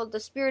also,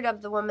 the spirit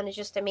of the woman is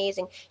just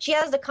amazing. She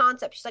has the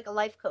concept. She's like a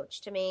life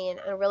coach to me,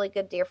 and a really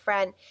good dear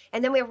friend.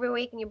 And then we have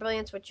Awaken Your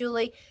Brilliance with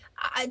Julie,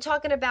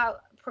 talking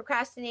about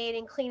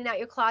procrastinating, cleaning out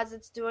your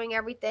closets, doing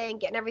everything,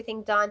 getting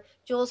everything done.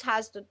 Jules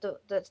has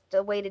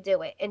the way to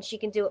do it, and she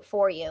can do it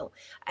for you.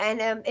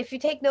 And if you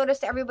take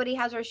notice, everybody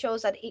has her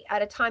shows at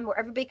a time where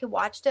everybody can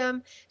watch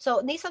them.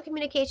 So Nissan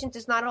Communications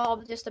is not all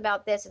just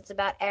about this. It's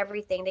about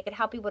everything. They can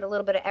help you with a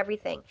little bit of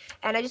everything.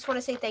 And I just want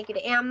to say thank you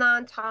to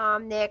Amnon,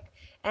 Tom, Nick,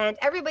 and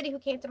everybody who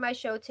came to my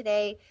show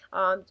today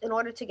in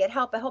order to get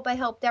help. I hope I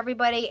helped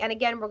everybody. And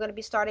again, we're going to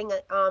be starting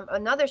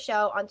another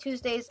show on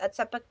Tuesdays at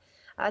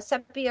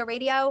Sepia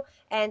Radio,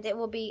 and it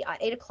will be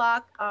 8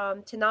 o'clock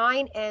to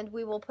 9, and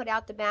we will put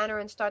out the banner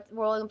and start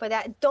rolling for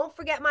that. And don't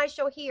forget my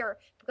show here,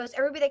 because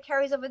everybody that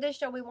carries over this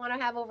show, we want to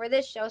have over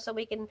this show so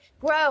we can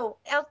grow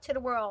out to the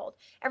world.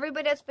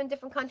 Everybody that's been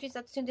different countries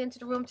that's tuned into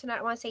the room tonight,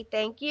 I want to say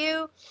thank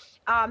you.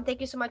 Thank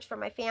you so much for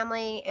my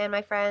family and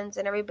my friends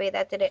and everybody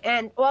that did it.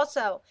 And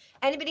also,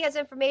 anybody has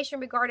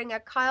information regarding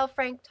Kyle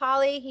Frank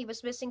Tolley, he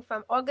was missing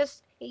from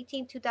August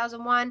 18,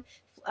 2001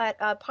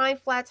 at Pine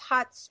Flats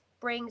Hot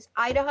Springs,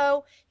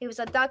 Idaho. He was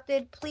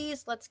abducted.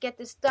 Please, let's get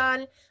this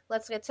done.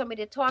 Let's get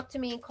somebody to talk to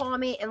me and call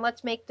me, and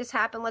let's make this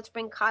happen. Let's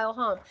bring Kyle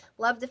home.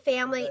 Love the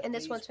family, and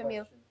this one's from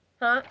you.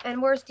 Huh?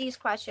 And where's Dee's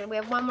question? We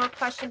have one more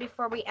question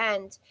before we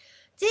end.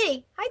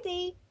 Dee, hi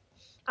Dee.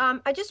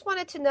 I just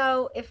wanted to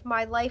know if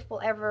my life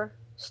will ever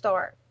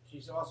start.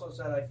 She's also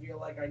said, I feel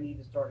like I need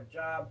to start a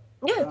job.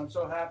 Yeah. I'm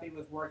so happy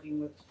with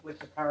working with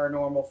the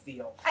paranormal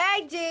field.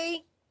 Hey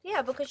Dee.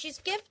 Yeah, because she's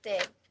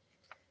gifted.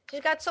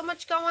 She's got so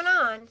much going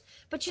on.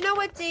 But you know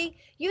what, Dee?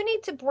 You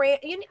need to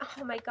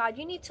oh my God,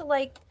 you need to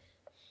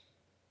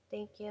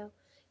thank you.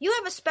 You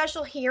have a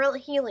special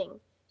healing.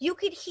 You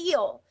could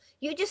heal.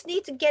 You just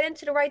need to get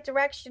into the right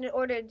direction in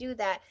order to do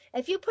that.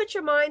 If you put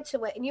your mind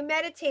to it and you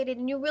meditated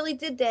and you really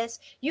did this,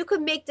 you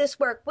could make this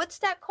work. What's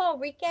that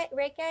called? Reiki?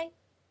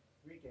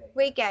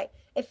 Reiki.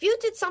 If you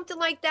did something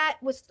like that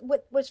was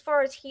as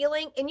far as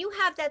healing, and you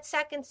have that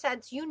second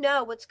sense, you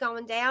know what's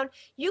going down,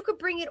 you could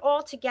bring it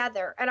all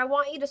together. And I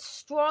want you to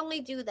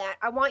strongly do that.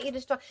 I want you to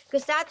start,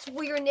 because that's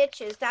where your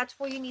niche is. That's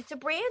where you need to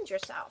brand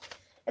yourself.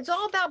 It's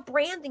all about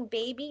branding,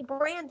 baby,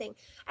 branding.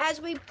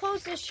 As we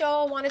close this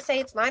show, I want to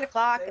say it's 9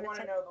 o'clock. They want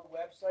to know the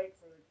website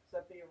for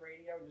Sepia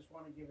Radio. Just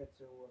want to give it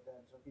to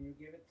them. So can you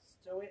give it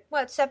to it?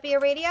 What, Sepia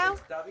Radio?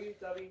 It's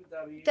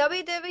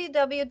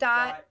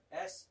www.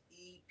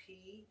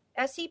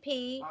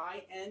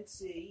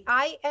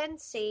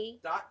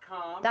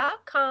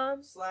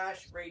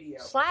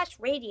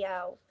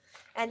 sepinc.com/radio.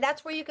 And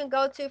that's where you can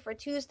go to for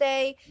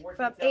Tuesday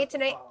from 8 to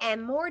 9.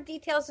 And more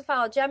details to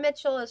follow. Jen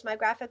Mitchell is my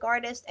graphic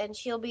artist, and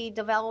she'll be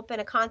developing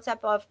a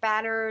concept of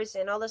banners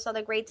and all this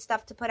other great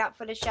stuff to put out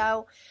for the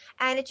show.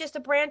 And it's just a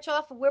branch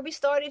off of where we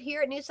started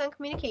here at New Sun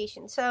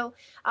Communication. So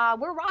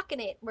we're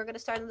rocking it. We're going to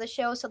start another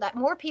show so that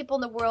more people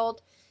in the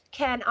world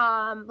can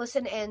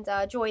listen and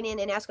join in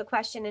and ask a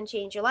question and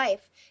change your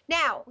life.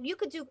 Now, you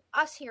could do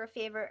us here a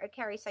favor at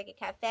Carrie Psychic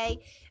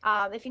Cafe.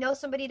 If you know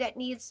somebody that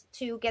needs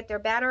to get their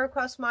banner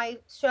across my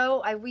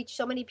show, I reach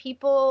so many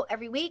people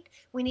every week.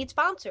 We need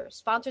sponsors.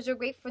 Sponsors are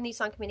great for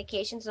Nissan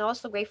Communications and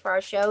also great for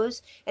our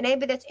shows. And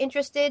anybody that's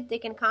interested, they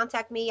can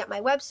contact me at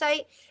my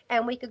website,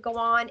 and we could go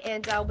on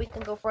and we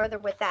can go further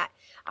with that.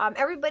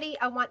 Everybody,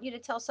 I want you to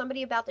tell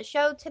somebody about the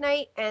show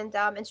tonight and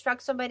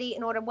instruct somebody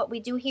in order what we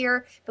do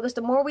here, because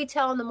the more we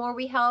tell and the more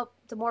we help,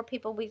 the more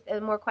people the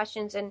more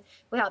questions and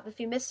we help. If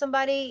you miss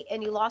somebody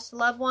and you lost a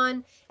loved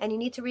one and you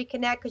need to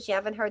reconnect because you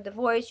haven't heard the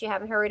voice, you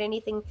haven't heard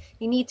anything,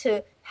 you need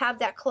to have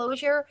that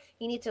closure.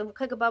 You need to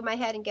click above my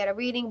head and get a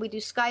reading. We do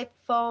Skype,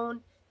 phone,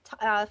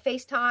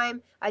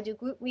 FaceTime. I do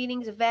group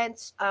readings,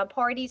 events,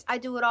 parties. I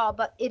do it all,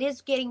 but it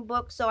is getting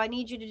booked, so I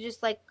need you to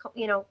just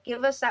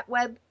give us that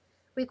web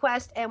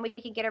request and we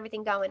can get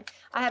everything going.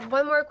 I have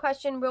one more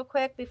question real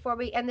quick before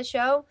we end the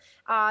show.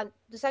 The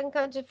second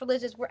question for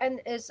Liz is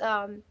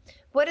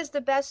what is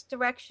the best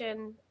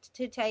direction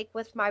to take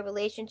with my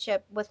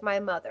relationship with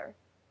my mother,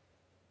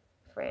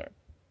 Fran?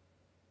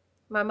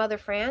 My mother,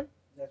 Fran?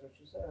 That's what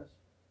she says.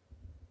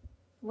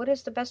 What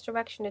is the best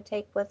direction to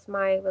take with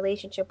my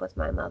relationship with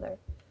my mother?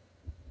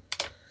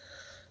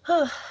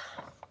 Fran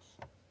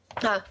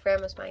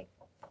was my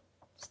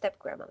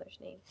step-grandmother's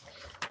name.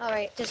 All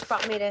right, just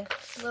brought me to a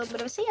little bit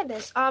of a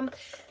sadness. I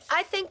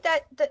think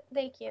that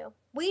thank you.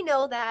 We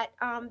know that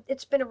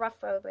it's been a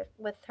rough road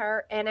with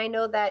her, and I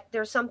know that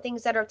there's some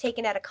things that are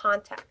taken out of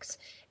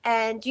context,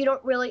 and you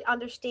don't really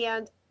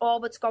understand all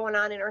what's going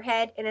on in her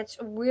head, and it's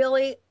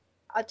really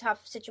a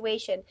tough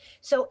situation.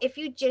 So if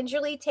you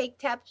gingerly take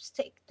the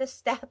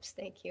steps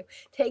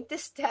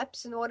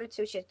in order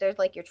to, there's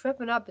like you're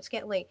tripping up, it's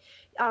getting late.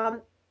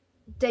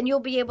 Then you'll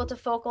be able to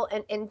focal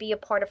and be a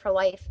part of her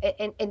life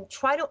and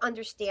try to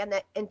understand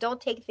that, and don't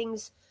take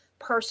things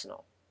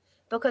personal,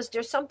 because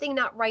there's something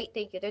not right.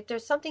 Thank you.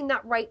 There's something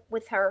not right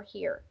with her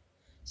here.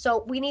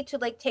 So we need to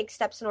take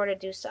steps in order to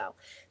do so.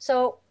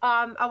 So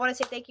I want to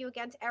say thank you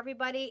again to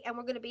everybody, and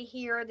we're going to be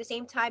here at the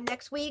same time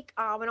next week.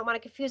 I don't want to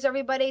confuse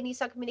everybody.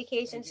 Nissan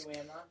Communications. Thank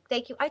you, Amnon.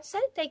 Thank you. I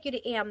said thank you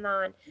to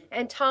Amnon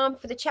and Tom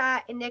for the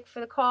chat and Nick for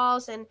the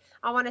calls. And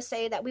I want to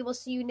say that we will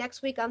see you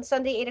next week on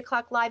Sunday, 8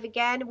 o'clock live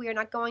again. We are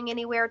not going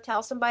anywhere.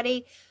 Tell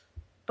somebody.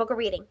 Book a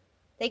reading.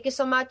 Thank you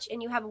so much,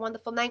 and you have a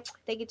wonderful night.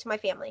 Thank you to my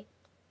family.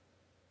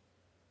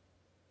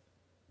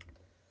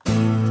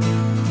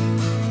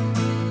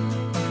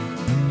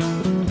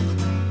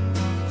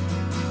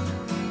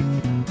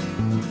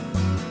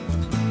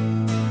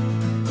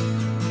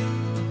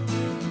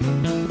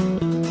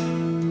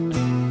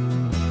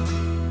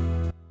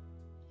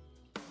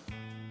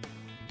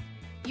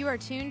 You are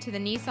tuned to the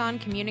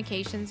Nissan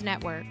Communications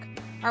Network.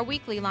 Our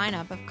weekly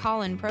lineup of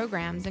call-in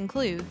programs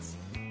includes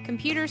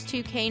Computers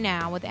 2K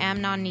Now with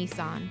Amnon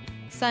Nissan,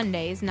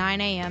 Sundays 9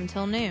 a.m.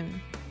 till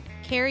noon.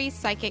 Carrie's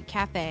Psychic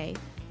Cafe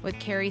with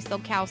Carrie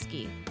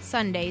Silkowski,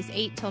 Sundays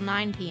 8 till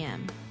 9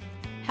 p.m.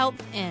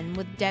 Health In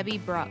with Debbie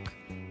Bruck,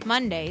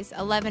 Mondays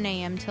 11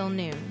 a.m. till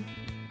noon.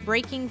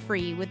 Breaking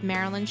Free with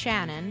Marilyn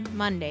Shannon,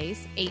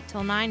 Mondays 8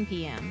 till 9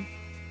 p.m.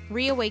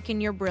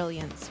 Reawaken Your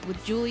Brilliance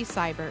with Julie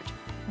Seibert,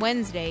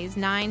 Wednesdays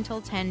 9 till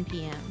 10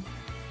 p.m.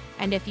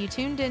 And if you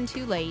tuned in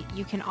too late,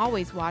 you can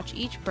always watch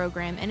each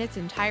program in its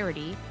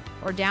entirety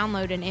or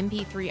download an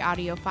MP3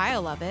 audio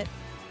file of it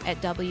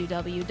at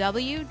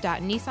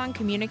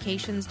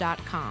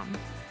www.nissancommunications.com.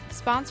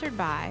 Sponsored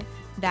by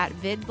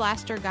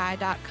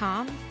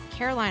ThatVidBlasterGuy.com,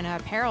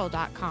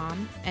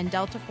 CarolinaApparel.com, and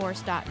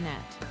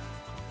DeltaForce.net.